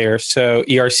base layer. So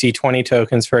ERC20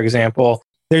 tokens, for example,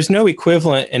 there's no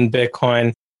equivalent in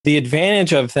Bitcoin. the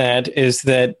advantage of that is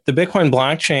that the Bitcoin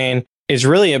blockchain is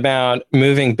really about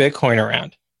moving Bitcoin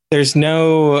around. There's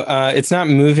no, it's not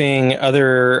moving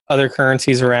other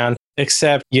currencies around,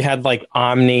 except you had like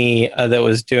Omni that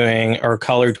was doing, or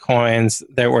Colored Coins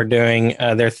that were doing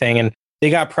their thing, and they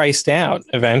got priced out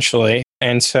eventually.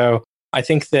 And so I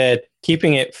think that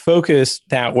keeping it focused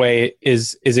that way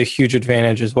is a huge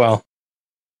advantage as well.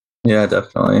 Yeah,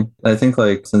 definitely. I think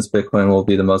like since Bitcoin will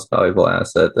be the most valuable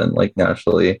asset, then like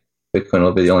naturally Bitcoin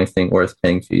will be the only thing worth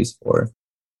paying fees for.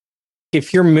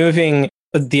 If you're moving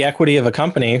the equity of a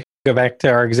company, go back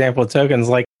to our example of tokens,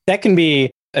 like that can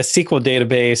be a SQL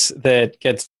database that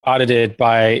gets audited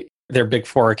by their Big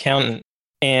Four accountant.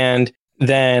 And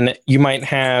then you might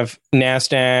have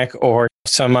NASDAQ or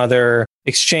some other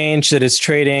exchange that is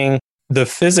trading the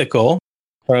physical,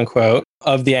 quote unquote,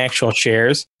 of the actual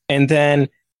shares. And then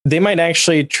they might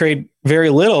actually trade very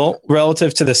little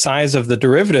relative to the size of the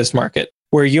derivatives market,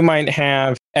 where you might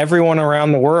have everyone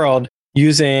around the world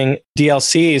using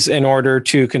DLCs in order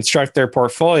to construct their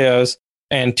portfolios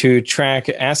and to track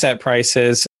asset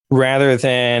prices rather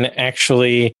than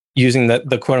actually using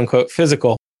the quote unquote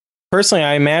physical. Personally,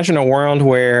 I imagine a world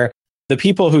where the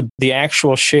people who the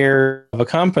actual share of a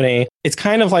company, it's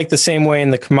kind of like the same way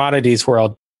in the commodities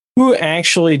world. Who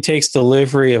actually takes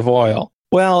delivery of oil?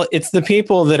 Well, it's the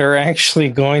people that are actually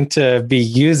going to be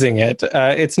using it.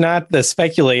 It's not the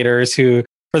speculators who,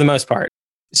 for the most part.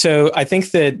 So I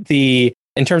think that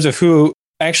in terms of who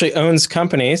actually owns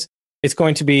companies, it's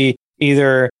going to be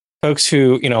either folks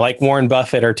who, like Warren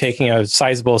Buffett are taking a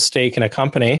sizable stake in a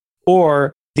company,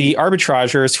 or the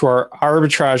arbitrageurs who are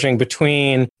arbitraging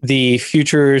between the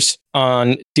futures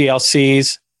on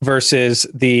DLCs versus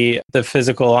the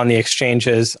physical on the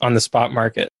exchanges on the spot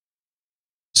market.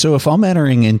 So if I'm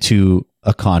entering into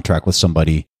a contract with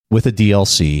somebody with a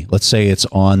DLC, let's say it's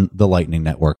on the Lightning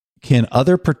Network, can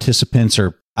other participants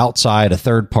or outside a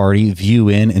third party view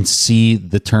in and see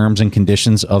the terms and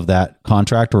conditions of that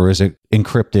contract, or is it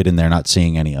encrypted and they're not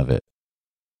seeing any of it?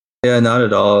 Yeah, not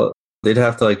at all. They'd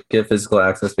have to like get physical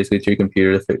access basically to your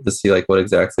computer to see like what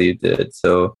exactly you did.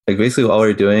 So like basically all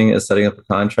we're doing is setting up a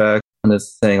contract and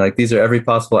it's saying like these are every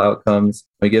possible outcomes.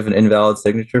 We give an invalid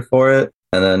signature for it,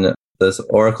 and then this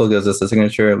Oracle gives us a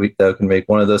signature. That can make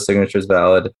one of those signatures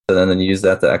valid, and then use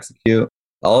that to execute.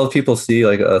 All of people see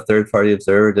like a third-party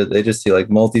observer. They just see like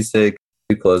multi-sig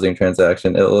closing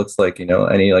transaction. It looks like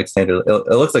any like standard.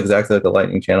 It looks exactly like a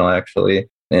Lightning channel actually,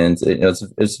 and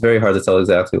it's very hard to tell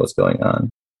exactly what's going on.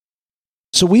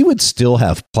 So we would still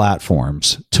have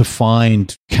platforms to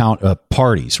find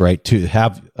parties, right? To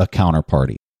have a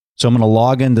counterparty. So I'm going to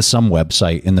log into some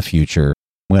website in the future.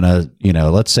 I'm going to,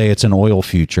 let's say it's an oil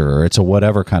future or it's a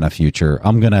whatever kind of future.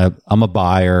 I'm a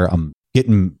buyer. I'm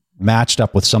getting matched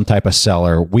up with some type of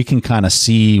seller. We can kind of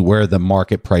see where the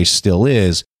market price still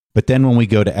is. But then when we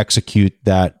go to execute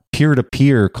that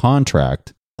peer-to-peer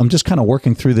contract, I'm just kind of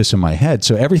working through this in my head.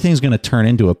 So everything's going to turn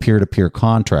into a peer-to-peer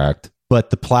contract, but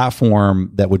the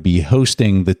platform that would be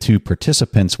hosting the two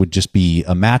participants would just be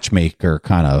a matchmaker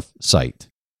kind of site.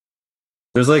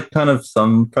 There's like kind of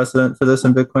some precedent for this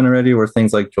in Bitcoin already, where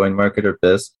things like Join Market or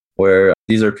BISC, where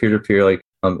these are peer-to-peer, like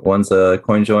one's a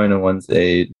CoinJoin and one's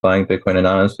a buying Bitcoin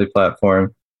anonymously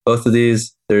platform. Both of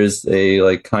these, there's a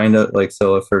like kind of like,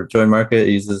 so for Join Market,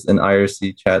 it uses an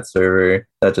IRC chat server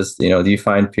that just, you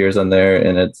find peers on there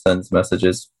and it sends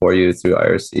messages for you through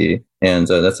IRC. And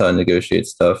that's how it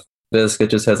negotiates stuff. BISC, it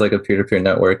just has like a peer-to-peer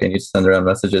network and you send around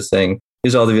messages saying,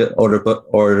 these are all the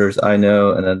orders I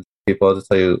know. And then people will just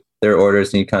tell you their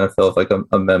orders and you kind of fill up like a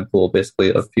mempool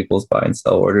basically of people's buy and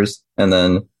sell orders. And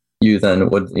then you then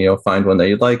would, find one that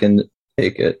you'd like and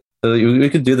take it. So we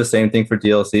could do the same thing for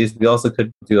DLCs. We also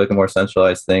could do like a more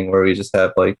centralized thing where we just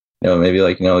have like, maybe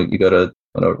like, you go to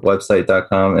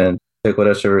website.com and pick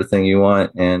whatever thing you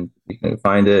want and you can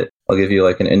find it. I'll give you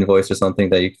like an invoice or something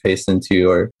that you paste into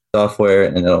your software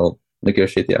and it'll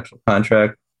negotiate the actual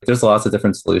contract. There's lots of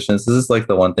different solutions. This is like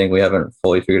the one thing we haven't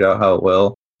fully figured out how it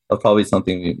will. It'll probably be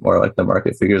something more like the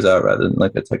market figures out rather than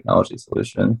like a technology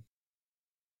solution.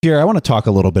 Pierre, I want to talk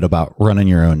a little bit about running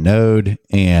your own node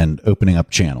and opening up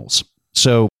channels.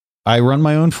 So I run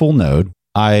my own full node.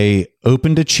 I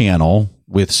opened a channel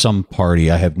with some party.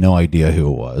 I have no idea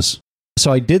who it was.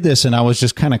 So I did this and I was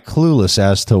just kind of clueless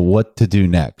as to what to do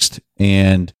next.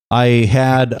 And I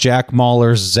had Jack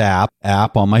Mallers' Zap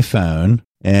app on my phone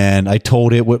and I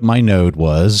told it what my node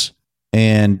was.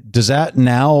 And does that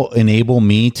now enable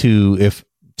me to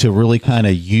really kind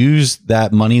of use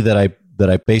that money that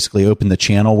I basically opened the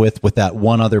channel with that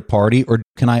one other party, or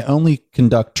can I only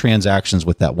conduct transactions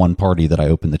with that one party that I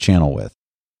opened the channel with?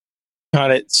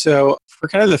 Got it. So for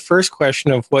kind of the first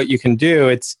question of what you can do,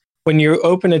 it's when you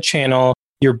open a channel,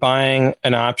 you're buying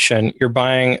an option. You're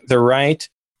buying the right,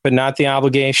 but not the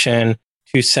obligation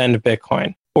to send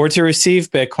Bitcoin or to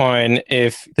receive Bitcoin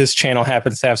if this channel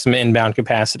happens to have some inbound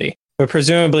capacity. But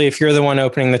presumably, if you're the one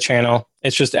opening the channel,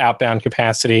 it's just outbound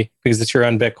capacity because it's your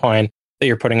own Bitcoin that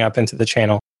you're putting up into the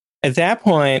channel. At that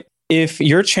point, if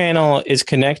your channel is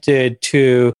connected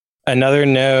to another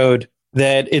node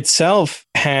that itself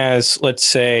has, let's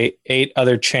say, 8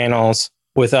 other channels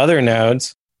with other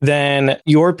nodes, then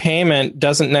your payment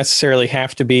doesn't necessarily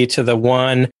have to be to the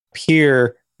one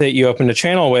peer that you opened a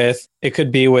channel with. It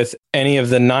could be with any of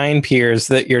the 9 peers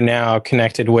that you're now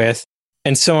connected with,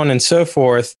 and so on and so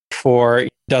forth for a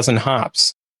dozen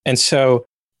hops. And so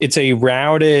it's a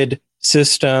routed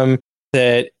system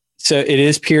so it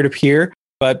is peer-to-peer,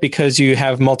 but because you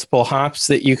have multiple hops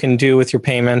that you can do with your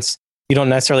payments, you don't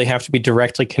necessarily have to be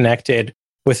directly connected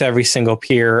with every single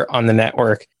peer on the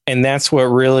network. And that's what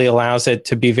really allows it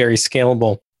to be very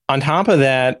scalable. On top of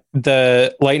that,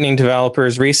 the Lightning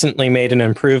developers recently made an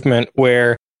improvement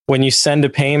where when you send a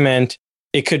payment,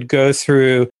 it could go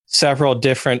through several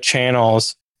different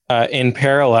channels in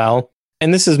parallel.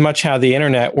 And this is much how the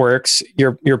internet works.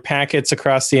 Your packets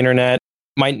across the internet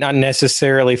might not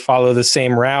necessarily follow the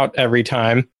same route every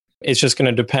time. It's just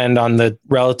going to depend on the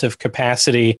relative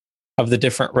capacity of the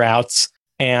different routes.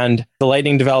 And the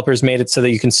Lightning developers made it so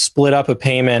that you can split up a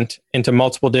payment into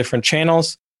multiple different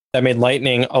channels. That made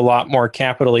Lightning a lot more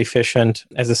capital efficient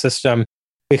as a system,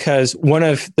 because one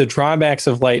of the drawbacks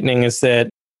of Lightning is that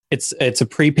it's a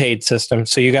prepaid system.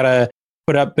 So you got to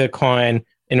put up Bitcoin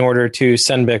in order to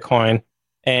send Bitcoin,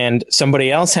 and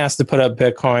somebody else has to put up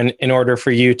Bitcoin in order for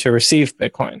you to receive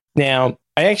Bitcoin. Now,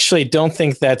 I actually don't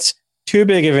think that's too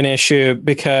big of an issue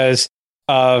because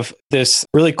of this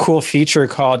really cool feature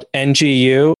called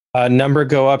NGU, number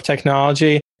go up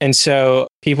technology. And so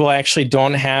people actually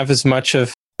don't have as much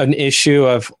of an issue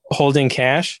of holding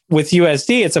cash. With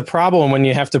USD, it's a problem when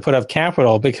you have to put up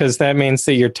capital, because that means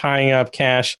that you're tying up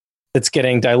cash that's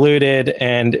getting diluted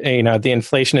and the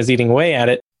inflation is eating away at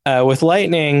it. With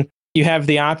Lightning, you have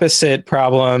the opposite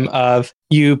problem of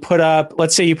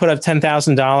let's say you put up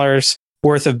 $10,000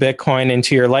 worth of Bitcoin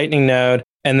into your Lightning node,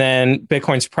 and then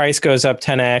Bitcoin's price goes up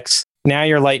 10x. Now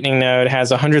your Lightning node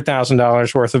has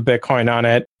 $100,000 worth of Bitcoin on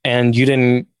it, and you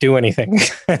didn't do anything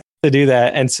to do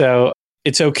that. And so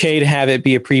it's okay to have it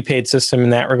be a prepaid system in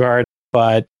that regard,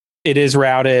 but it is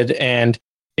routed and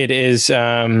it is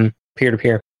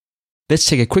peer-to-peer. Let's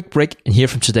take a quick break and hear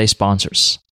from today's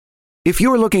sponsors. If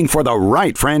you're looking for the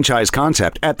right franchise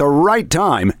concept at the right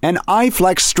time, an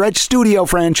iFlex Stretch Studio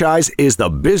franchise is the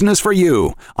business for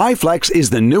you. iFlex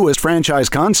is the newest franchise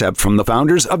concept from the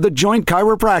founders of The Joint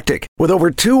Chiropractic. With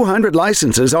over 200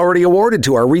 licenses already awarded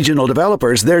to our regional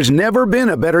developers, there's never been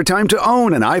a better time to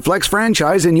own an iFlex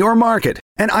franchise in your market.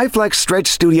 An iFlex Stretch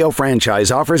Studio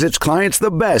franchise offers its clients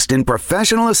the best in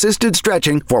professional assisted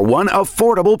stretching for one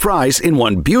affordable price in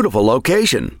one beautiful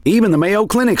location. Even the Mayo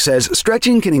Clinic says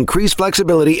stretching can increase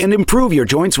flexibility and improve your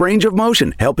joints' range of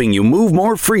motion, helping you move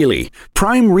more freely.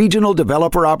 Prime regional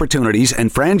developer opportunities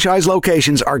and franchise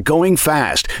locations are going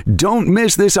fast. Don't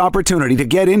miss this opportunity to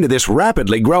get into this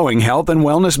rapidly growing health and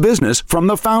wellness business from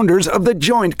the founders of The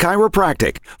Joint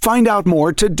Chiropractic. Find out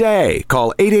more today.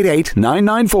 Call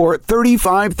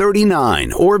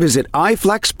 888-994-3539 or visit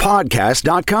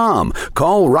iflexpodcast.com.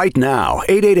 Call right now,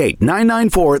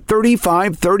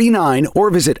 888-994-3539 or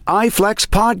visit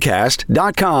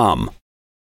iflexpodcast.com.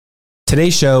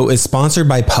 Today's show is sponsored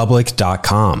by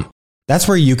Public.com. That's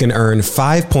where you can earn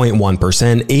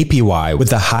 5.1% APY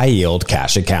with a high-yield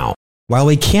cash account. While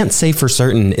we can't say for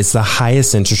certain it's the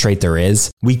highest interest rate there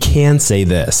is, we can say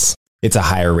this. It's a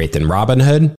higher rate than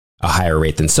Robinhood, a higher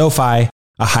rate than SoFi,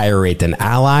 a higher rate than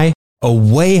Ally, a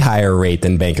way higher rate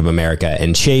than Bank of America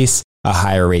and Chase, a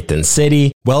higher rate than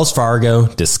Citi, Wells Fargo,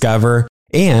 Discover,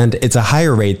 and it's a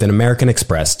higher rate than American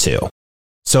Express too.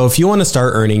 So if you want to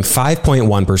start earning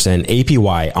 5.1%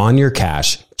 APY on your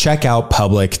cash, check out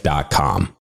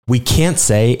Public.com. We can't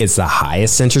say it's the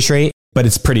highest interest rate, but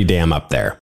it's pretty damn up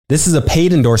there. This is a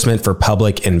paid endorsement for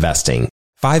Public Investing.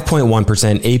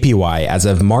 5.1% APY as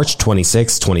of March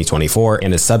 26, 2024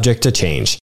 and is subject to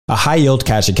change. A high-yield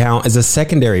cash account is a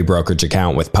secondary brokerage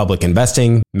account with Public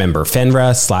Investing, member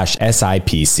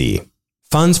FINRA/SIPC.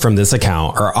 Funds from this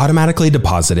account are automatically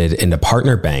deposited into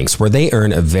partner banks where they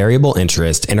earn a variable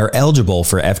interest and are eligible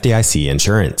for FDIC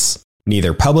insurance.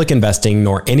 Neither Public Investing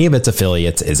nor any of its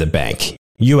affiliates is a bank.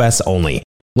 U.S. only.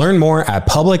 Learn more at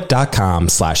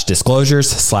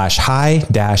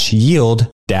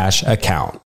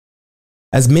public.com/disclosures/high-yield-account.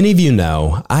 As many of you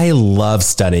know, I love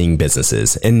studying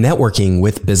businesses and networking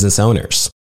with business owners.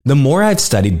 The more I've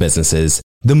studied businesses,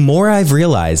 the more I've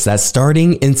realized that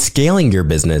starting and scaling your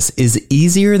business is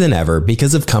easier than ever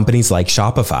because of companies like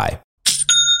Shopify.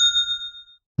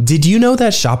 Did you know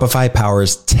that Shopify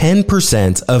powers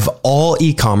 10% of all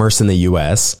e-commerce in the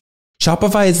US?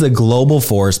 Shopify is the global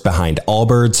force behind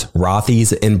Allbirds,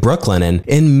 Rothy's, and Brooklinen,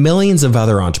 and millions of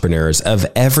other entrepreneurs of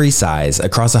every size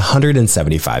across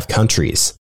 175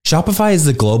 countries. Shopify is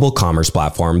the global commerce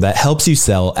platform that helps you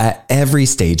sell at every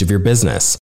stage of your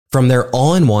business, from their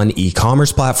all-in-one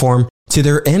e-commerce platform to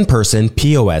their in-person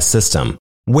POS system.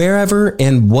 Wherever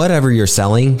and whatever you're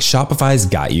selling, Shopify's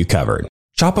got you covered.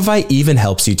 Shopify even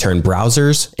helps you turn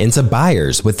browsers into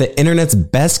buyers with the internet's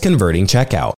best converting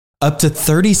checkout, up to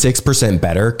 36%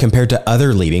 better compared to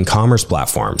other leading commerce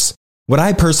platforms. What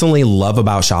I personally love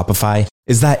about Shopify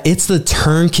is that it's the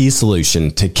turnkey solution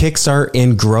to kickstart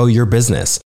and grow your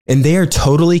business, and they are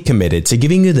totally committed to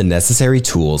giving you the necessary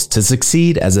tools to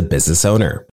succeed as a business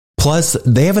owner. Plus,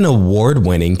 they have an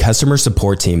award-winning customer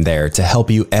support team there to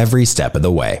help you every step of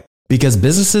the way. Because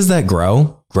businesses that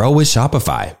grow with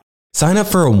Shopify. Sign up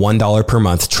for a $1 per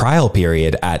month trial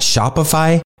period at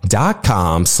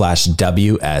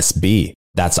shopify.com/WSB.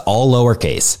 That's all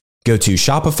lowercase. Go to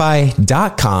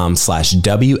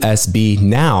shopify.com/WSB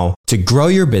now to grow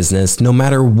your business no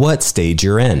matter what stage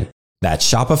you're in. That's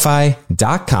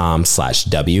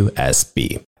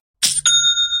shopify.com/WSB.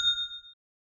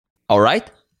 All right,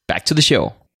 back to the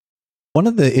show. One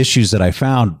of the issues that I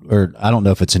found, or I don't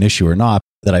know if it's an issue or not,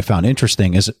 that I found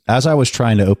interesting is as I was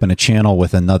trying to open a channel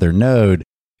with another node,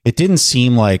 it didn't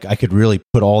seem like I could really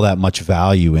put all that much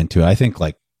value into it. I think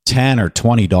like $10 or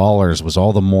 $20 was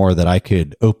all the more that I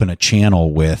could open a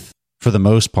channel with for the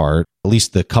most part, at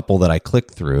least the couple that I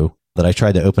clicked through that I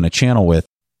tried to open a channel with.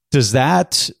 Does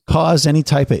that cause any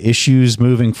type of issues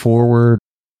moving forward?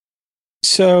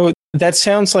 So that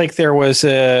sounds like there was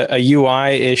a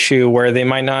UI issue where they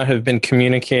might not have been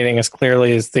communicating as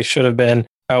clearly as they should have been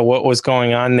what was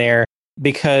going on there.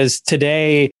 Because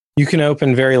today you can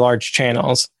open very large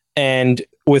channels. And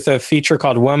with a feature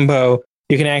called Wumbo,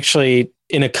 you can actually,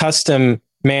 in a custom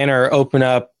manner, open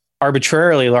up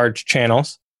arbitrarily large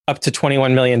channels up to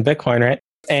 21 million Bitcoin, right?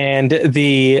 And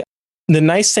the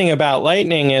nice thing about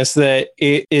Lightning is that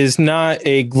it is not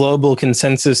a global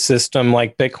consensus system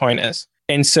like Bitcoin is.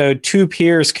 And so two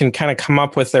peers can kind of come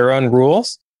up with their own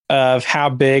rules of how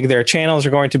big their channels are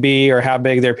going to be or how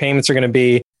big their payments are going to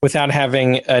be without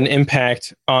having an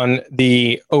impact on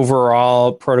the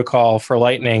overall protocol for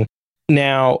Lightning.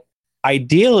 Now,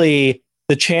 ideally,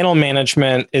 the channel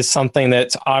management is something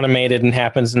that's automated and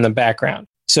happens in the background.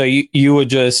 So you would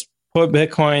just put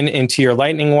Bitcoin into your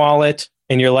Lightning wallet,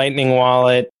 and your Lightning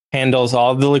wallet handles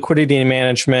all the liquidity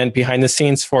management behind the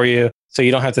scenes for you. So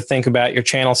you don't have to think about your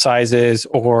channel sizes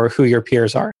or who your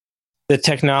peers are. The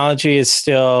technology is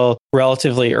still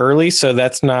relatively early, so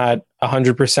that's not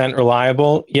 100%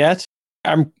 reliable yet.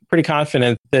 I'm pretty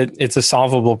confident that it's a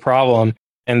solvable problem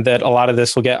and that a lot of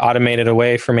this will get automated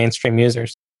away for mainstream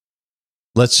users.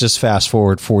 Let's just fast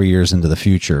forward 4 years into the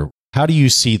future. How do you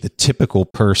see the typical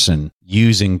person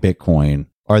using Bitcoin?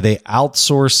 Are they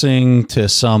outsourcing to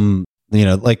some,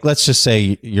 like let's just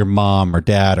say your mom or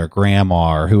dad or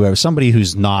grandma or whoever, somebody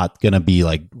who's not going to be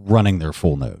like running their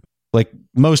full node? Like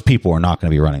most people are not going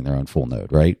to be running their own full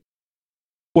node, right?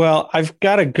 Well, I've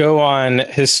got to go on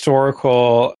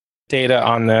historical data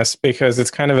on this because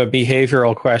it's kind of a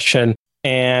behavioral question.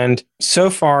 And so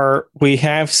far, we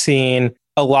have seen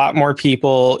a lot more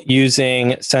people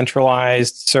using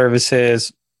centralized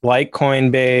services like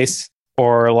Coinbase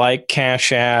or like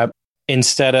Cash App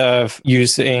instead of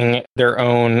using their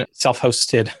own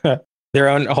self-hosted,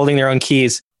 holding their own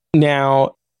keys.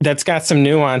 Now, that's got some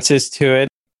nuances to it,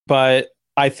 but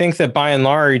I think that by and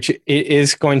large, it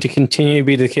is going to continue to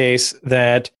be the case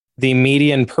that the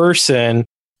median person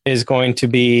is going to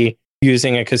be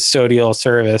using a custodial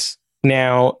service.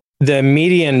 Now, the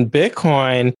median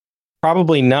Bitcoin,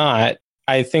 probably not.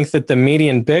 I think that the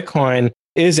median Bitcoin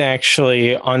is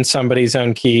actually on somebody's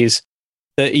own keys.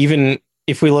 That even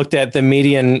if we looked at the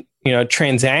median,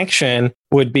 transaction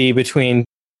would be between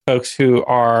folks who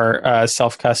are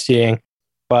self-custodying.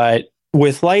 But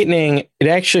with Lightning, it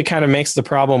actually kind of makes the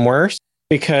problem worse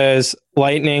because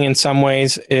Lightning in some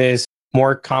ways is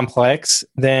more complex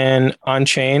than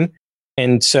on-chain.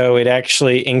 And so it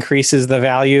actually increases the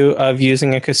value of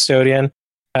using a custodian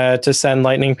to send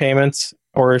Lightning payments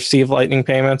or receive Lightning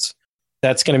payments.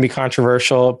 That's going to be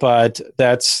controversial, but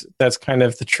that's kind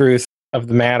of the truth of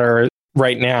the matter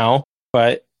right now.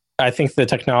 But I think the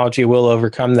technology will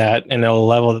overcome that and it'll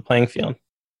level the playing field.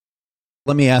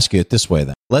 Let me ask you it this way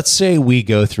then. Let's say we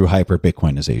go through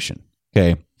hyper-Bitcoinization.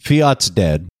 Okay. Fiat's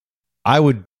dead. I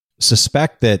would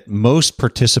suspect that most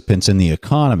participants in the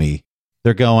economy,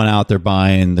 they're going out, they're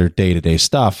buying their day-to-day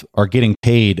stuff, are getting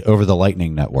paid over the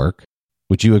Lightning Network.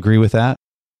 Would you agree with that?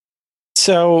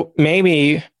 So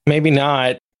maybe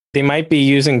not. They might be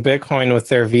using Bitcoin with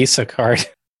their Visa card.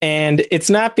 And it's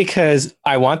not because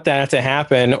I want that to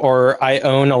happen or I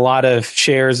own a lot of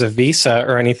shares of Visa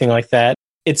or anything like that.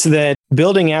 It's that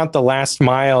building out the last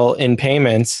mile in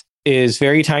payments is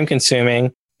very time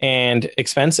consuming and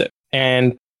expensive.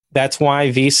 And that's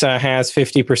why Visa has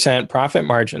 50% profit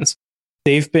margins.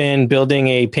 They've been building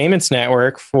a payments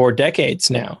network for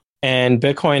decades now. And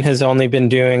Bitcoin has only been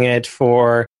doing it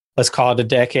for, let's call it a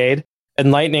decade.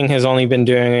 And Lightning has only been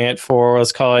doing it for,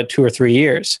 let's call it 2 or 3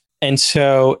 years. And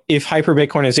so if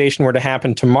hyper-Bitcoinization were to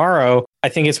happen tomorrow, I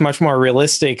think it's much more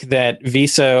realistic that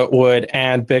Visa would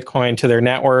add Bitcoin to their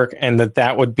network and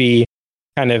that would be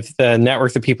kind of the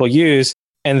network that people use,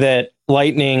 and that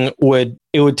Lightning would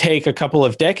take a couple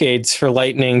of decades for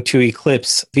Lightning to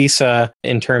eclipse Visa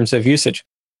in terms of usage.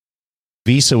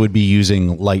 Visa would be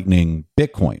using Lightning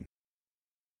Bitcoin.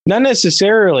 Not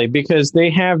necessarily, because they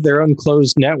have their own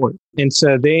closed network. And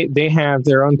so they have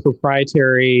their own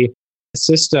proprietary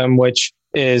system, which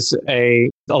is a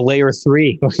layer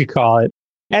 3, we could call it,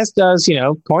 as does,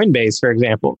 Coinbase, for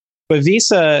example. But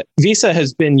Visa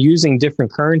has been using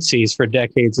different currencies for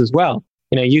decades as well.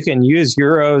 You can use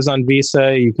euros on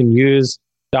Visa, you can use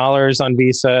dollars on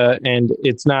Visa, and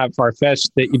it's not far-fetched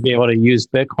that you'd be able to use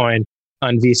Bitcoin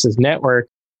on Visa's network.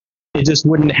 It just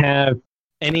wouldn't have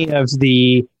any of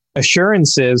the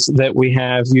assurances that we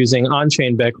have using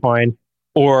on-chain Bitcoin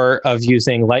or of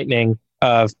using Lightning,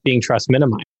 of being trust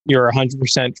minimized. You're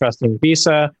 100% trusting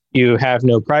Visa. You have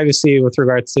no privacy with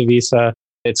regards to Visa.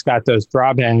 It's got those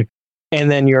drawbacks. And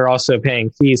then you're also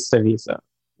paying fees to Visa.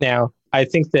 Now, I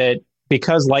think that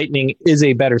because Lightning is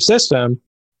a better system,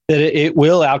 that it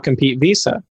will outcompete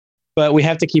Visa. But we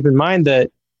have to keep in mind that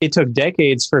it took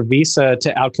decades for Visa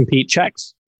to outcompete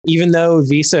checks. Even though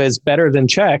Visa is better than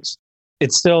checks,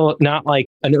 it's still not like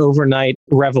an overnight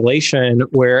revelation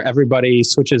where everybody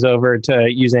switches over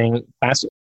to using plastic.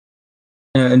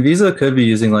 Yeah, and Visa could be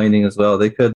using Lightning as well. They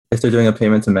could, if they're doing a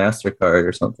payment to MasterCard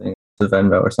or something, to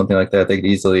Venmo or something like that, they could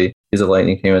easily use a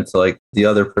Lightning payment to like the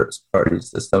other party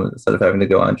system instead of having to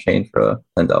go on chain for a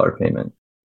 $10 payment.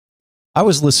 I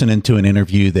was listening to an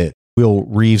interview that Will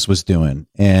Reeves was doing,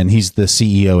 and he's the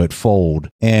CEO at Fold.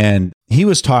 And he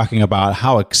was talking about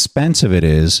how expensive it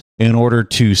is in order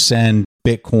to send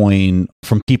Bitcoin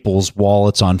from people's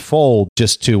wallets on Fold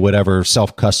just to whatever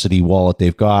self-custody wallet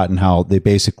they've got, and how they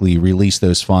basically release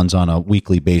those funds on a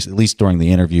weekly basis. At least during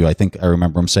the interview, I think I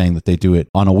remember him saying that they do it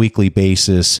on a weekly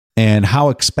basis, and how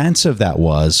expensive that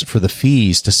was for the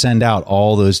fees to send out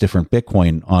all those different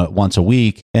Bitcoin once a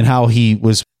week, and how he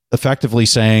was effectively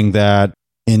saying that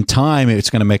in time, it's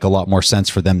going to make a lot more sense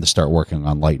for them to start working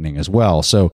on Lightning as well.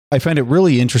 So I find it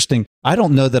really interesting. I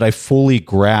don't know that I fully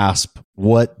grasp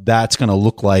what that's going to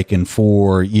look like in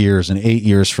 4 years and 8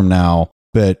 years from now.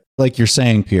 But like you're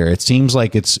saying, Pierre, it seems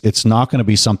like it's not going to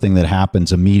be something that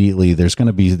happens immediately. There's going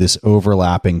to be this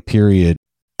overlapping period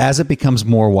as it becomes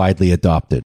more widely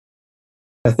adopted.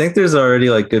 I think there's already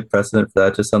like good precedent for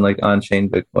that, just on like on-chain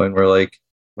Bitcoin, where like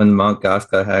when Mt. Gox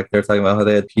got hacked, they were talking about how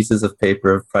they had pieces of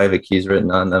paper of private keys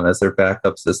written on them as their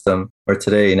backup system. Where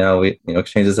today, now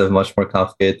exchanges have much more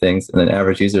complicated things, and then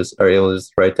average users are able to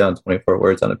just write down 24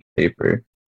 words on a paper.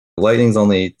 Lightning's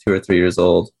only 2 or 3 years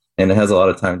old, and it has a lot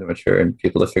of time to mature and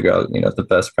people to figure out, the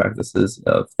best practices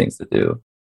of things to do.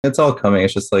 It's all coming.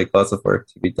 It's just like lots of work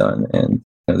to be done, and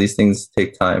these things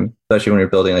take time, especially when you're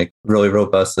building like a really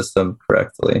robust system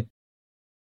correctly.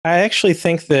 I actually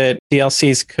think that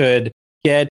DLCs could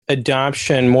get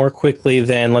adoption more quickly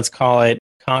than, let's call it,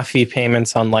 coffee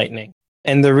payments on Lightning.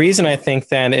 And the reason I think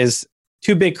that is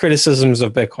 2 big criticisms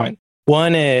of Bitcoin.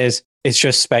 One is it's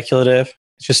just speculative.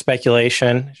 It's just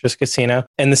speculation. It's just casino.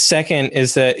 And the second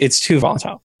is that it's too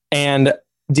volatile. And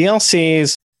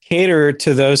DLCs cater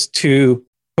to those 2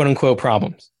 quote unquote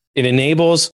problems. It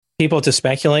enables people to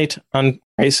speculate on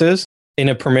prices in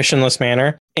a permissionless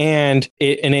manner, and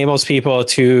it enables people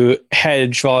to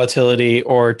hedge volatility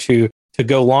or to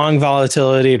go long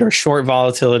volatility or short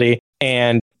volatility.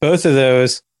 And both of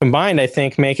those combined, I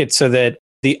think, make it so that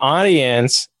the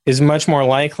audience is much more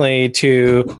likely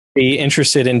to be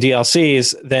interested in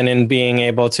DLCs than in being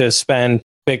able to spend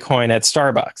Bitcoin at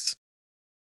Starbucks.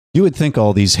 You would think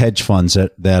all these hedge funds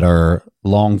that are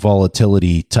long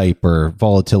volatility type or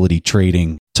volatility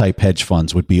trading type hedge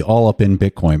funds would be all up in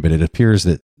Bitcoin, but it appears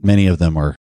that many of them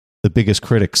are the biggest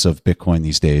critics of Bitcoin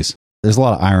these days. There's a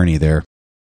lot of irony there.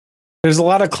 There's a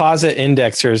lot of closet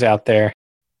indexers out there.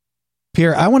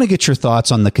 Pierre, I want to get your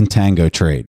thoughts on the contango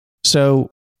trade. So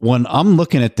when I'm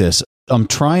looking at this, I'm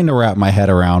trying to wrap my head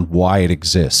around why it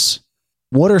exists.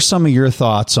 What are some of your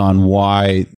thoughts on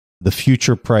why the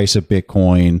future price of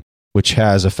Bitcoin, which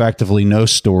has effectively no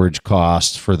storage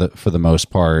costs for the most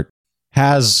part,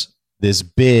 has this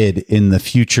bid in the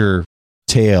future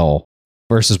tail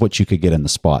versus what you could get in the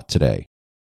spot today?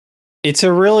 It's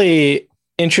a really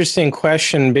interesting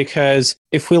question, because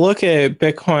if we look at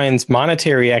Bitcoin's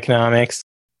monetary economics,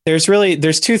 there's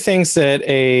two things that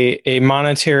a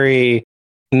monetary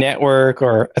network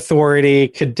or authority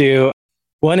could do.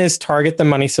 One is target the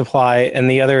money supply, and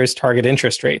the other is target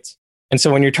interest rates. And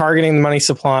so when you're targeting the money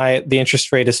supply, the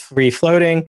interest rate is free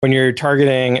floating. When you're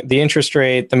targeting the interest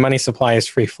rate, the money supply is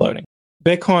free floating.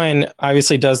 Bitcoin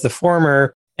obviously does the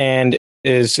former and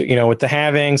is, with the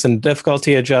halvings and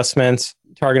difficulty adjustments,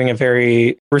 targeting a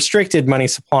very restricted money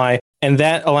supply. And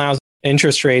that allows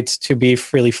interest rates to be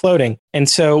freely floating. And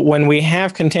so when we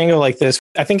have contango like this,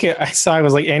 I think I saw it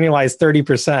was like annualized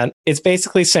 30%. It's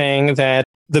basically saying that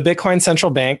the Bitcoin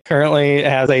central bank currently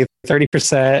has a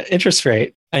 30% interest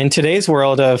rate. In today's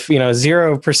world of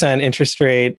 0% interest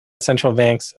rate central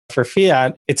banks for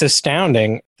fiat, it's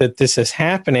astounding that this is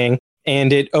happening,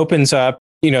 and it opens up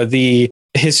the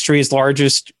history's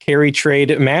largest carry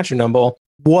trade imaginable.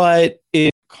 What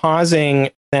is causing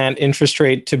that interest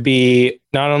rate to be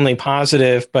not only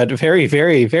positive but very,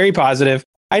 very, very positive?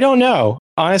 I don't know.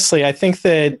 Honestly, I think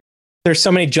that there's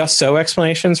so many just so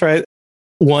explanations, right?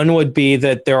 One would be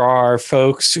that there are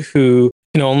folks who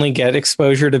can only get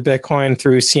exposure to Bitcoin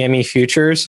through CME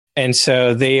futures. And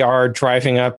so they are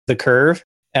driving up the curve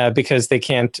because they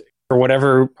can't, for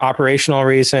whatever operational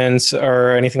reasons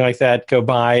or anything like that, go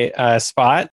buy a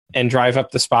spot and drive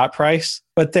up the spot price.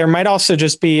 But there might also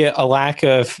just be a lack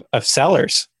of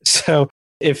sellers. So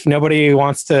if nobody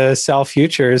wants to sell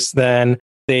futures, then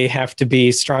they have to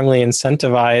be strongly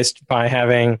incentivized by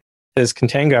having this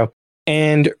contango.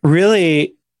 And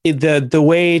really, the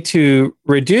way to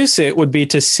reduce it would be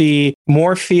to see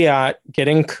more fiat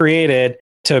getting created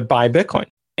to buy Bitcoin.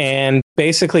 And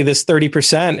basically this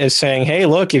 30% is saying, hey,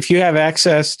 look, if you have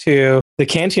access to the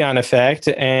Cantillon effect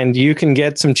and you can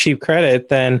get some cheap credit,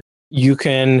 then you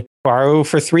can borrow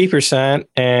for 3%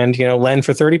 and lend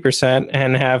for 30%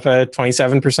 and have a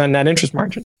 27% net interest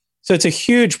margin. So it's a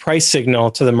huge price signal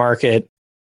to the market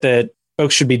that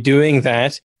folks should be doing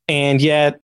that. And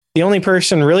yet the only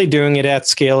person really doing it at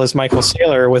scale is Michael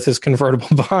Saylor with his convertible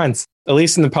bonds, at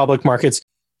least in the public markets.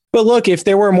 But look, if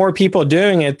there were more people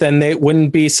doing it, then it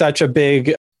wouldn't be such a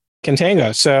big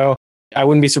contango. So I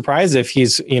wouldn't be surprised if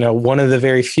he's, one of the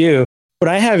very few. But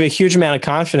I have a huge amount of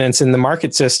confidence in the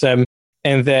market system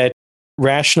and that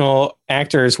rational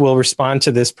actors will respond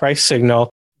to this price signal,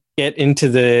 get into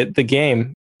the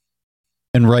game.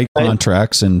 And write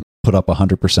contracts and put up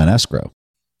 100% escrow.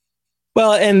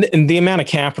 Well, and the amount of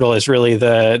capital is really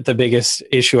the biggest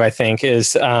issue, I think,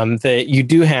 is that you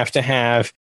do have to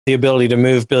have the ability to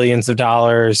move billions of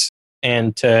dollars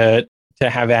and to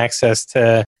have access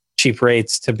to cheap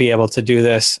rates to be able to do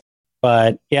this.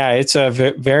 But yeah, it's a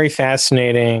very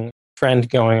fascinating trend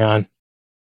going on.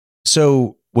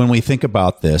 So when we think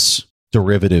about this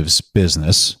derivatives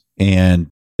business and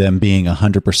them being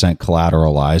 100%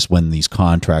 collateralized when these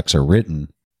contracts are written,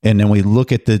 and then we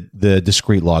look at the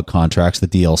discrete log contracts, the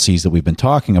DLCs that we've been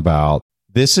talking about,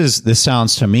 this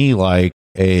sounds to me like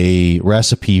a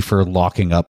recipe for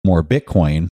locking up more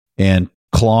Bitcoin and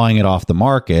clawing it off the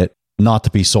market, not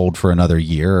to be sold for another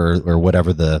year or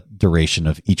whatever the duration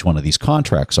of each one of these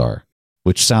contracts are,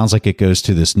 which sounds like it goes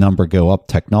to this number go up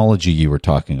technology you were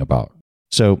talking about.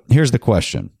 So here's the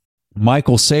question.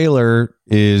 Michael Saylor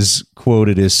is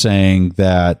quoted as saying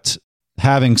that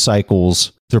halving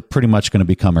cycles, they're pretty much going to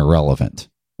become irrelevant.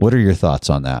 What are your thoughts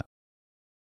on that?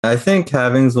 I think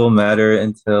halvings will matter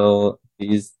until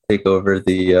these take over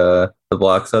the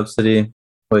block subsidy,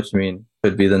 which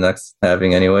could be the next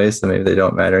halving anyway. So maybe they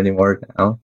don't matter anymore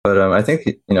now. But I think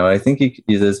he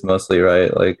is mostly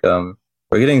right. Like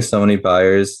we're getting so many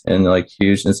buyers and like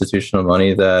huge institutional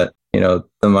money that the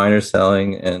miners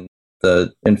selling and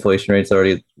the inflation rate's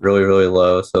already really, really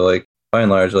low. So like by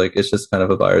and large, like it's just kind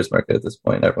of a buyer's market at this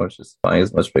point. Everyone's just buying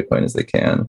as much Bitcoin as they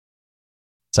can.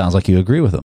 Sounds like you agree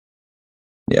with him.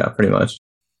 Yeah, pretty much.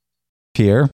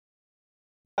 Pierre?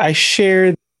 I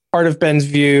shared part of Ben's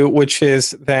view, which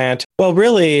is that, well,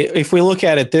 really, if we look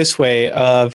at it this way,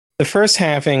 of the first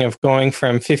halving of going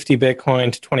from 50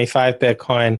 Bitcoin to 25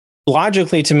 Bitcoin,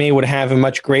 logically to me would have a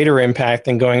much greater impact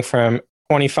than going from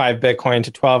 25 Bitcoin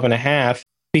to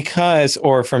 12.5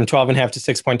 or from 12.5 to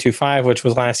 6.25, which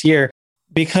was last year,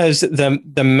 because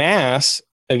the mass,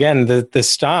 again, the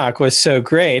stock was so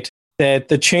great that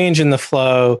the change in the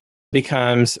flow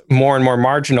becomes more and more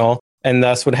marginal, and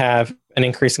thus would have an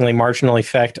increasingly marginal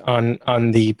effect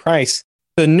on the price.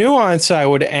 The nuance I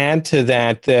would add to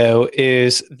that, though,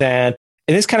 is that,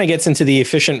 and this kind of gets into the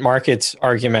efficient markets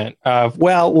argument of,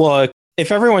 well, look,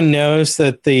 if everyone knows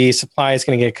that the supply is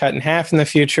going to get cut in half in the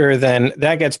future, then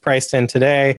that gets priced in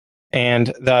today,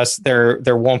 and thus there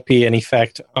won't be an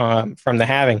effect from the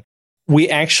halving. We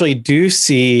actually do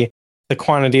see the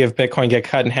quantity of Bitcoin get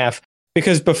cut in half,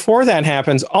 because before that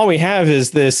happens, all we have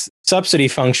is this subsidy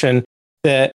function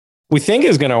that we think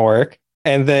is going to work,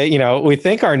 and that, we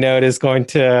think our node is going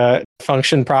to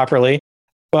function properly.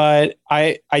 But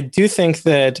I do think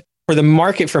that for the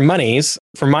market for monies,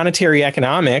 for monetary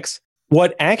economics,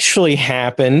 what actually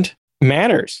happened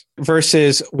matters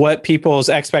versus what people's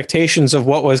expectations of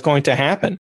what was going to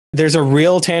happen. There's a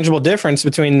real tangible difference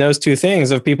between those two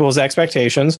things of people's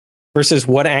expectations versus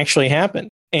what actually happened.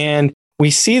 And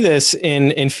we see this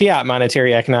in fiat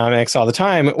monetary economics all the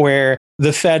time, where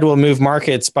the Fed will move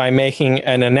markets by making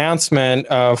an announcement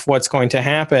of what's going to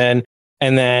happen,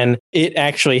 and then it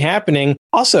actually happening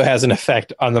also has an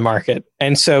effect on the market.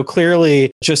 And so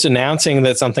clearly, just announcing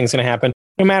that something's going to happen,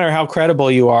 no matter how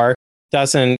credible you are,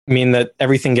 doesn't mean that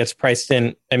everything gets priced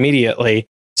in immediately.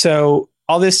 So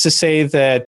all this to say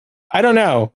that, I don't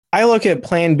know, I look at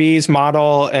Plan B's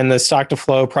model and the stock to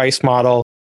flow price model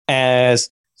as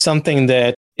something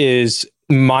that is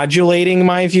modulating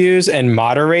my views and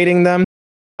moderating them.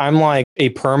 I'm like a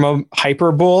perma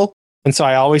hyper bull. And so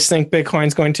I always think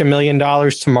Bitcoin's going to $1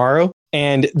 million tomorrow.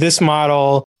 And this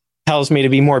model tells me to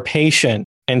be more patient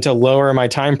and to lower my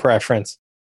time preference.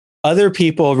 Other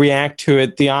people react to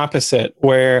it the opposite,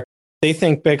 where they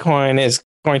think Bitcoin is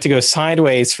going to go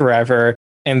sideways forever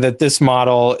and that this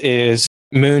model is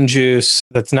moon juice,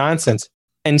 that's nonsense.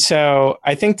 And so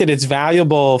I think that it's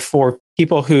valuable for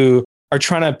people who are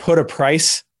trying to put a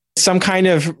price, some kind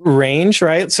of range,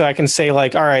 right? So I can say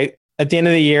like, all right, at the end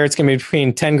of the year, it's going to be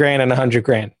between 10 grand and 100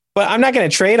 grand. But I'm not going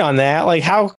to trade on that. Like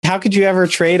how could you ever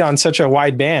trade on such a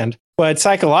wide band? But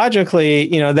psychologically,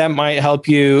 that might help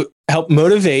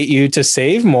motivate you to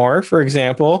save more, for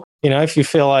example. If you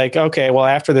feel like, okay, well,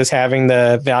 after this halving,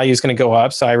 the value is going to go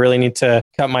up, so I really need to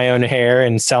cut my own hair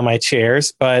and sell my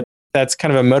shares. But that's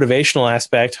kind of a motivational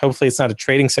aspect. Hopefully it's not a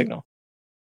trading signal.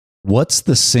 What's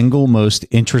the single most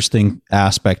interesting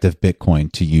aspect of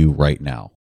Bitcoin to you right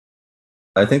now?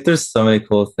 I think there's so many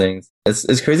cool things.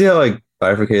 It's crazy how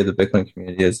bifurcated the Bitcoin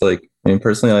community is.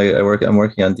 Personally, I'm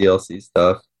working on DLC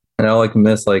stuff, and I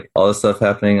miss all the stuff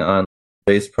happening on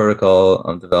base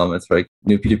protocol developments,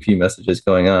 new P2P messages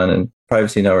going on and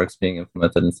privacy networks being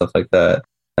implemented and stuff like that.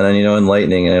 And then, in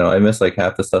Lightning, I miss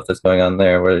half the stuff that's going on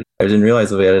there, where I didn't realize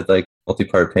that we added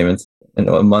multi-part payments,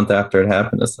 a month after it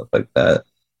happened and stuff like that.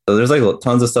 So there's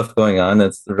tons of stuff going on.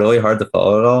 It's really hard to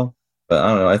follow it all. But I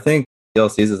don't know. I think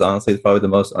DLCs is honestly probably the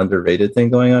most underrated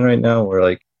thing going on right now,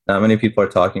 where not many people are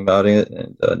talking about it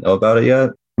and know about it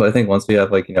yet. But I think once we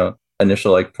have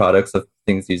initial products of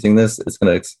things using this, it's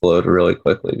going to explode really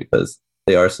quickly because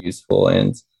they are so useful,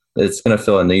 and it's going to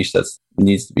fill a niche that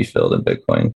needs to be filled in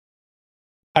Bitcoin.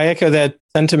 I echo that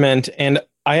sentiment, and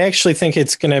I actually think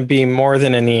it's going to be more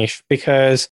than a niche,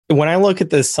 because when I look at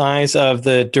the size of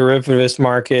the derivatives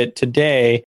market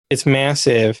today, it's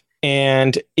massive.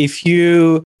 And if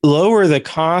you lower the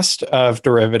cost of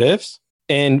derivatives,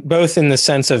 and both in the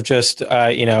sense of just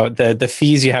the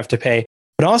fees you have to pay,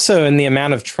 but also in the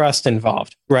amount of trust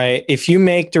involved, right? If you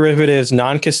make derivatives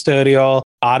non-custodial,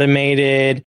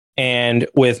 automated, and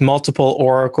with multiple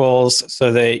oracles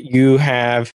so that you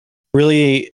have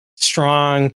really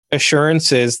strong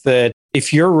assurances that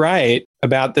if you're right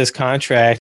about this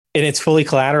contract and it's fully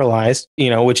collateralized,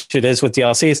 which it is with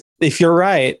DLCs, if you're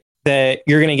right, that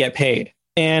you're going to get paid.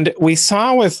 And we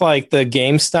saw with the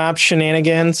GameStop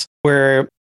shenanigans, where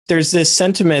there's this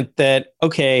sentiment that,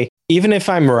 okay, even if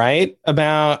I'm right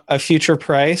about a future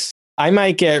price, I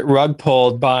might get rug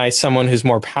pulled by someone who's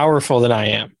more powerful than I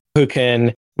am, who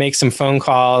can make some phone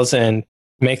calls and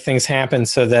make things happen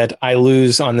so that I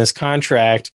lose on this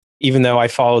contract, even though I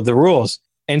followed the rules.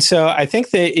 And so I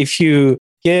think that if you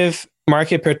give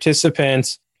market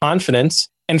participants confidence,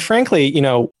 and frankly,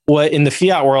 what in the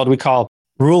fiat world we call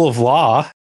rule of law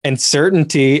and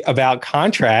certainty about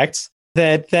contracts,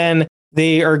 that then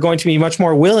they are going to be much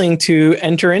more willing to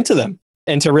enter into them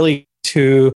and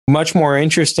to much more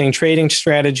interesting trading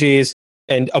strategies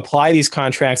and apply these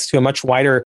contracts to a much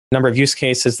wider number of use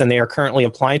cases than they are currently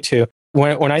applied to.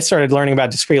 When I started learning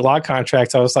about discrete log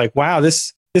contracts, I was like, wow,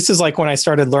 this is like when I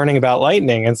started learning about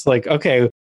Lightning. It's like, okay,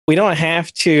 we don't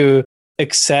have to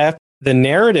accept the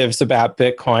narratives about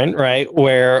Bitcoin, right?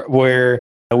 Where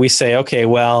we say, okay,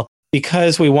 well,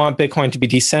 because we want Bitcoin to be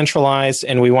decentralized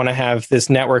and we want to have this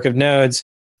network of nodes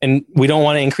and we don't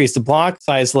want to increase the block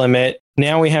size limit,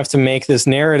 now we have to make this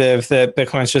narrative that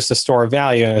Bitcoin is just a store of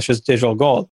value and it's just digital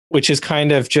gold, which is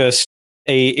kind of just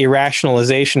a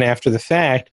rationalization after the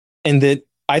fact. And that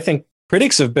I think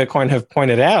critics of Bitcoin have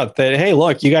pointed out that, hey,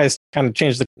 look, you guys kind of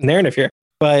changed the narrative here.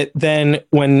 But then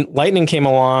when Lightning came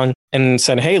along and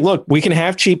said, hey, look, we can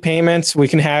have cheap payments, we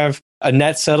can have a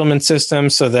net settlement system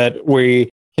so that we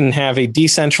can have a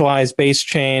decentralized base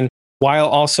chain while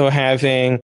also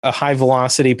having a high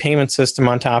velocity payment system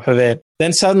on top of it,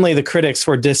 then suddenly the critics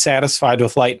were dissatisfied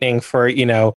with Lightning for,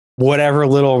 whatever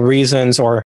little reasons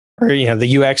or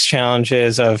the UX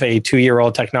challenges of a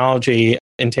 2-year-old technology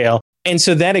entail. And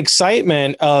so that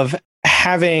excitement of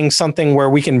having something where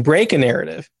we can break a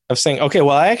narrative of saying, okay,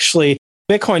 well, actually,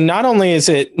 Bitcoin, not only is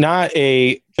it not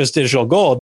just digital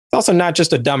gold, it's also not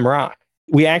just a dumb rock.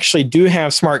 We actually do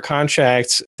have smart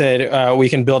contracts that we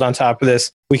can build on top of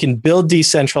this. We can build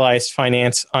decentralized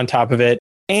finance on top of it,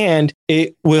 and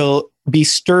it will be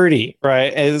sturdy,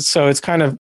 right? And so it's kind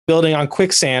of building on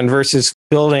quicksand versus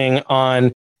building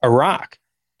on a rock.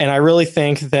 And I really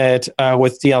think that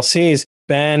with DLCs,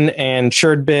 Ben and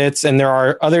SuredBits, and there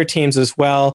are other teams as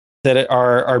well that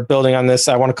are building on this.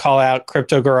 I want to call out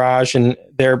Crypto Garage and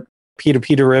their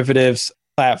P2P derivatives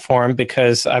platform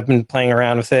because I've been playing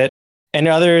around with it. And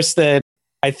others that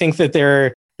I think that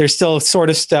they're still sort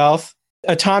of stealth.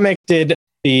 Atomic did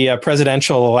the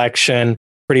presidential election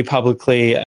pretty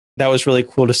publicly. That was really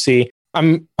cool to see.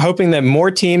 I'm hoping that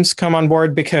more teams come on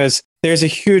board because there's a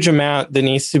huge amount that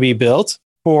needs to be built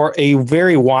for a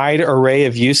very wide array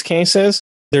of use cases.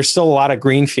 There's still a lot of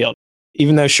greenfield.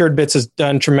 Even though SuredBits has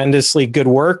done tremendously good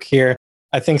work here,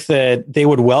 I think that they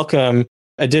would welcome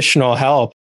additional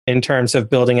help in terms of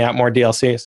building out more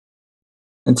DLCs.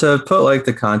 And to put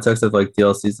the context of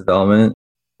DLC's development,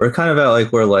 we're kind of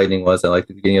at where Lightning was at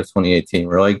the beginning of 2018.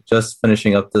 We're just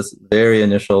finishing up this very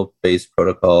initial base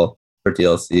protocol for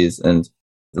DLCs, and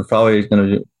we're probably going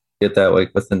to get that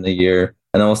within the year.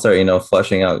 And then we'll start,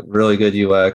 fleshing out really good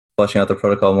UX, fleshing out the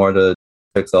protocol more to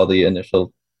fix all the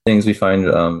initial things we find,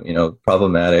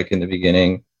 problematic in the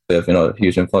beginning. We have, a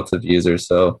huge influx of users.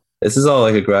 So this is all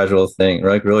a gradual thing.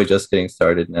 We're really just getting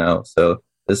started now. So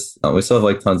this, we still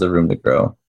have tons of room to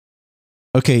grow.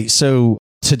 Okay, so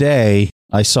today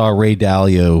I saw Ray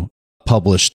Dalio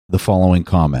published the following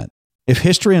comment. If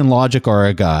history and logic are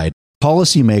a guide,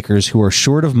 policymakers who are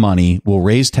short of money will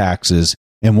raise taxes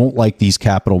and won't like these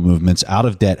capital movements out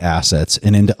of debt assets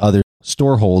and into other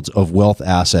storeholds of wealth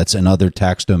assets and other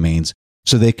tax domains,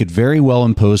 so they could very well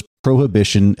impose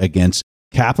prohibition against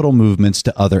capital movements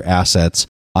to other assets,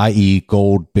 i.e.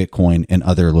 gold, Bitcoin, and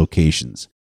other locations.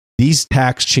 These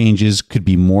tax changes could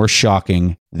be more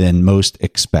shocking than most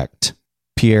expect.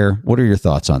 Pierre, what are your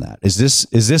thoughts on that? Is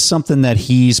this something that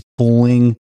he's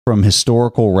pulling from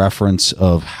historical reference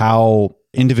of how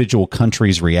individual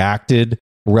countries reacted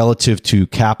relative to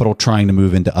capital trying to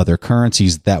move into other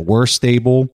currencies that were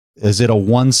stable? Is it a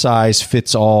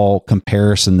one-size-fits-all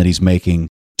comparison that he's making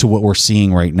to what we're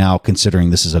seeing right now,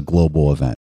 considering this is a global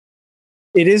event?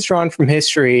 It is drawn from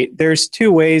history. There's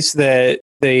two ways that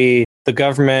the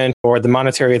government or the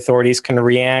monetary authorities can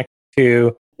react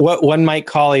to what one might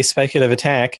call a speculative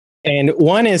attack. And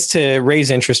one is to raise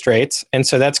interest rates. And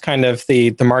so that's kind of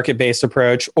the market-based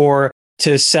approach, or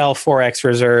to sell Forex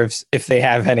reserves if they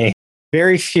have any.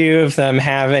 Very few of them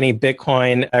have any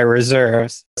Bitcoin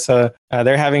reserves. So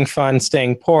they're having fun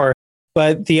staying poor.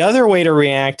 But the other way to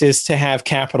react is to have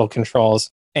capital controls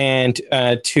and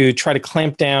to try to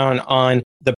clamp down on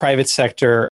the private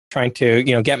sector trying to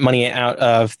get money out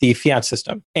of the fiat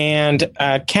system. And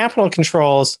capital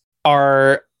controls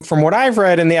are, from what I've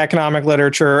read in the economic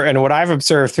literature and what I've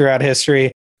observed throughout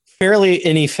history, fairly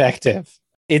ineffective.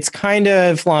 It's kind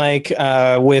of like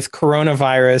with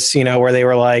coronavirus, where they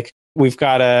were like, we've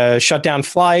got to shut down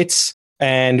flights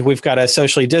and we've got to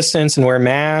socially distance and wear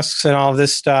masks and all of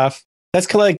this stuff. That's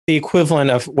kind of like the equivalent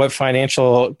of what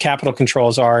financial capital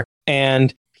controls are.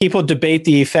 And people debate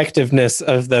the effectiveness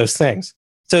of those things.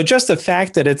 So just the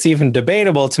fact that it's even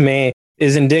debatable to me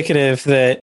is indicative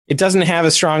that it doesn't have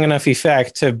a strong enough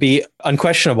effect to be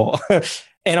unquestionable.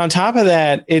 And on top of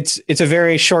that, it's a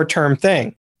very short-term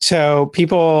thing. So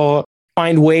people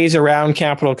find ways around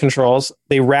capital controls.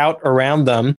 They route around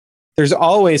them. There's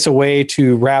always a way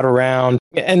to route around.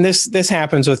 And this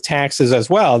happens with taxes as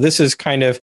well. This is kind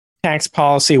of tax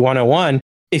policy 101.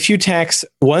 If you tax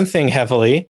one thing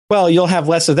heavily, well, you'll have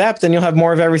less of that, but then you'll have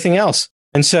more of everything else.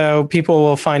 And so people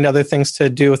will find other things to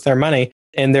do with their money.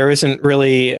 And there isn't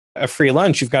really a free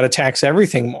lunch. You've got to tax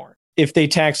everything more. If they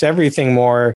tax everything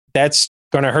more, that's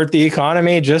going to hurt the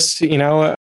economy just,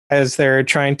 as they're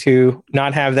trying to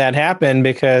not have that happen,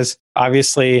 because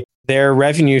obviously their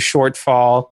revenue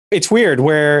shortfall, it's weird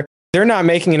where they're not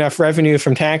making enough revenue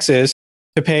from taxes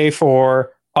to pay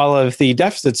for all of the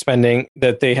deficit spending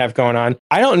that they have going on.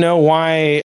 I don't know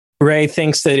why Ray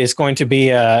thinks that it's going to be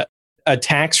a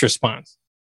tax response.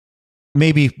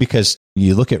 Maybe because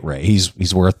you look at Ray,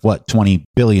 he's worth what, $20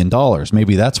 billion.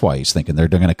 Maybe that's why he's thinking they're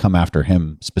going to come after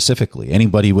him specifically.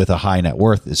 Anybody with a high net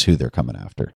worth is who they're coming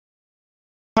after.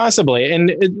 Possibly.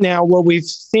 And now what we've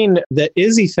seen that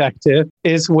is effective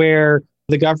is where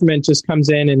the government just comes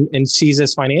in and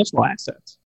seizes financial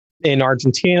assets. In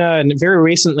Argentina and very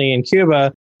recently in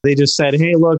Cuba, they just said,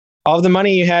 hey, look, all the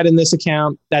money you had in this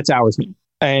account, that's ours now.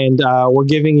 And we're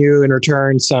giving you in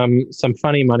return some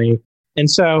funny money. And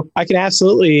so I can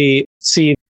absolutely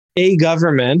see a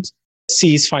government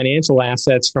seize financial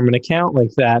assets from an account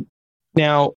like that.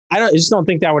 Now, I just don't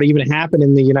think that would even happen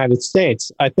in the United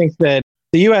States. I think that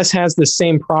the U.S. has the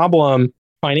same problem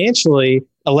financially,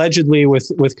 allegedly with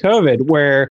COVID,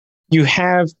 where you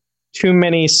have too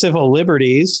many civil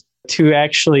liberties to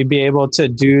actually be able to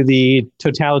do the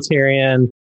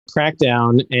totalitarian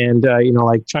crackdown and,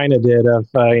 like China did of,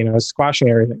 squashing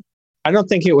everything. I don't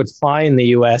think it would fly in the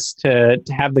U.S. to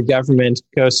have the government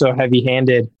go so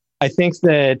heavy-handed. I think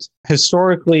that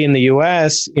historically in the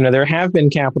U.S., there have been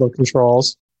capital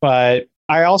controls, but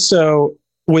I also,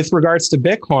 with regards to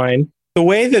Bitcoin, the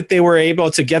way that they were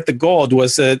able to get the gold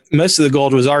was that most of the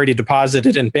gold was already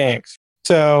deposited in banks.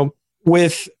 So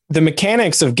with the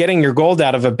mechanics of getting your gold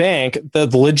out of a bank, the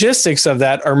logistics of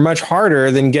that are much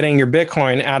harder than getting your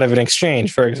Bitcoin out of an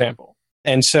exchange, for example.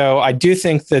 And so I do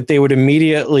think that they would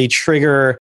immediately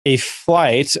trigger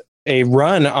a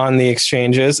run on the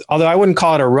exchanges, although I wouldn't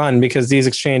call it a run because these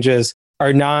exchanges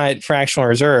are not fractional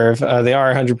reserve. They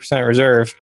are 100%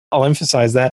 reserve. I'll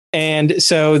emphasize that. And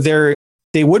so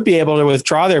they would be able to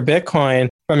withdraw their Bitcoin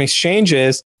from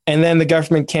exchanges, and then the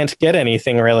government can't get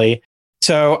anything really.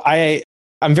 So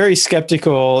I'm very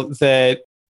skeptical that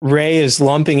Ray is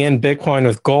lumping in Bitcoin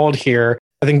with gold here.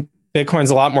 I think Bitcoin's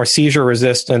a lot more seizure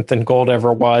resistant than gold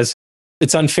ever was.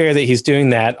 It's unfair that he's doing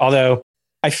that, although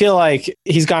I feel like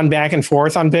he's gone back and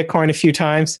forth on Bitcoin a few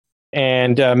times,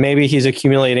 and maybe he's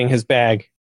accumulating his bag.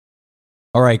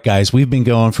 All right, guys, we've been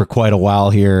going for quite a while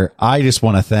here. I just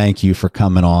want to thank you for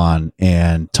coming on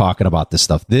and talking about this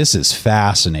stuff. This is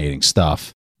fascinating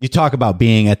stuff. You talk about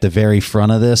being at the very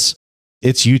front of this.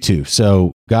 It's you two.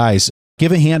 So, guys,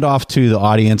 give a handoff to the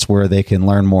audience where they can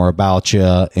learn more about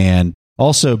you. And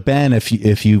also, Ben,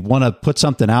 if you want to put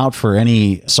something out for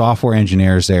any software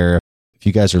engineers there, if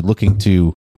you guys are looking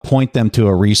to point them to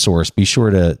a resource, be sure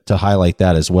to highlight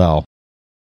that as well.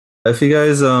 If you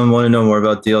guys want to know more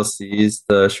about DLCs,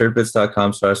 the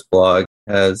shirtbits.com/blog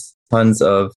has tons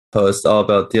of posts all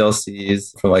about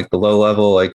DLCs from like the low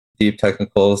level, like deep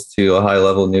technicals to a high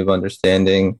level noob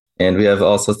understanding. And we have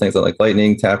also things on like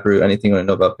Lightning, Taproot, anything you want to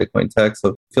know about Bitcoin tech.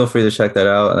 So feel free to check that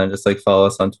out. And then just like follow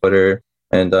us on Twitter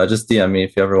and just DM me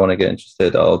if you ever want to get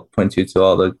interested. I'll point you to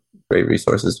all the great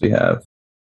resources we have.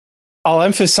 I'll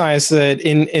emphasize that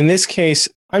in this case,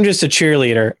 I'm just a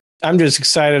cheerleader. I'm just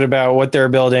excited about what they're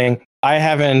building. I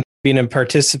haven't been a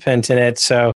participant in it,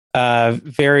 so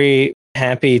very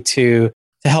happy to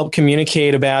help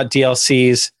communicate about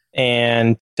DLCs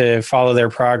and to follow their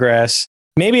progress.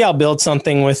 Maybe I'll build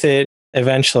something with it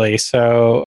eventually,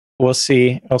 so we'll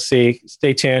see.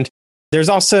 Stay tuned. There's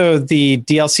also the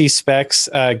DLC specs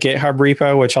GitHub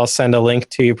repo, which I'll send a link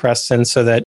to you, Preston, so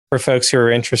that for folks who are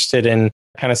interested in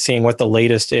kind of seeing what the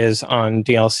latest is on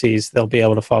DLCs, they'll be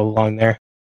able to follow along there.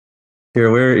 Pierre,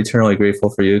 we're eternally grateful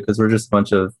for you because we're just a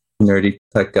bunch of nerdy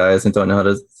tech guys and don't know how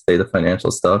to say the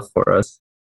financial stuff for us.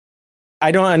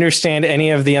 I don't understand any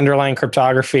of the underlying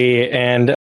cryptography,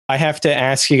 and I have to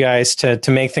ask you guys to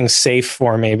make things safe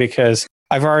for me because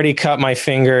I've already cut my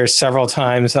fingers several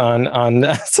times on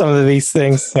some of these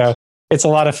things. So it's a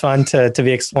lot of fun to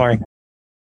be exploring.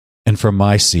 And from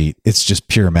my seat, it's just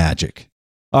pure magic.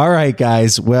 All right,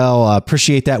 guys. Well,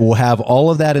 appreciate that. We'll have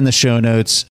all of that in the show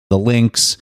notes, the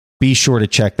links. Be sure to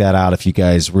check that out if you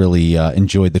guys really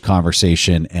enjoyed the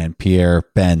conversation. And Pierre,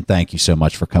 Ben, thank you so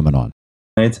much for coming on.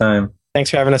 Anytime.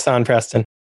 Thanks for having us on, Preston.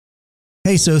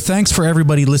 Hey, so thanks for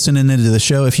everybody listening into the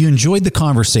show. If you enjoyed the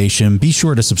conversation, be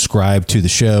sure to subscribe to the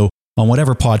show on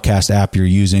whatever podcast app you're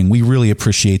using. We really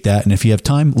appreciate that. And if you have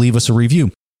time, leave us a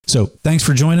review. So thanks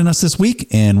for joining us this week,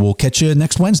 and we'll catch you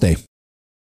next Wednesday.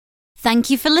 Thank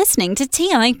you for listening to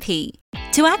TIP.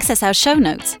 To access our show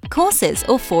notes, courses,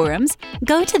 or forums,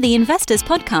 go to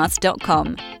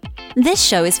theinvestorspodcast.com. This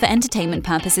show is for entertainment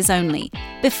purposes only.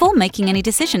 Before making any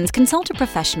decisions, consult a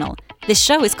professional. This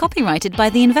show is copyrighted by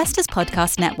the Investors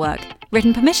Podcast Network.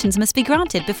 Written permissions must be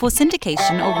granted before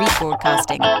syndication or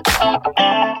rebroadcasting.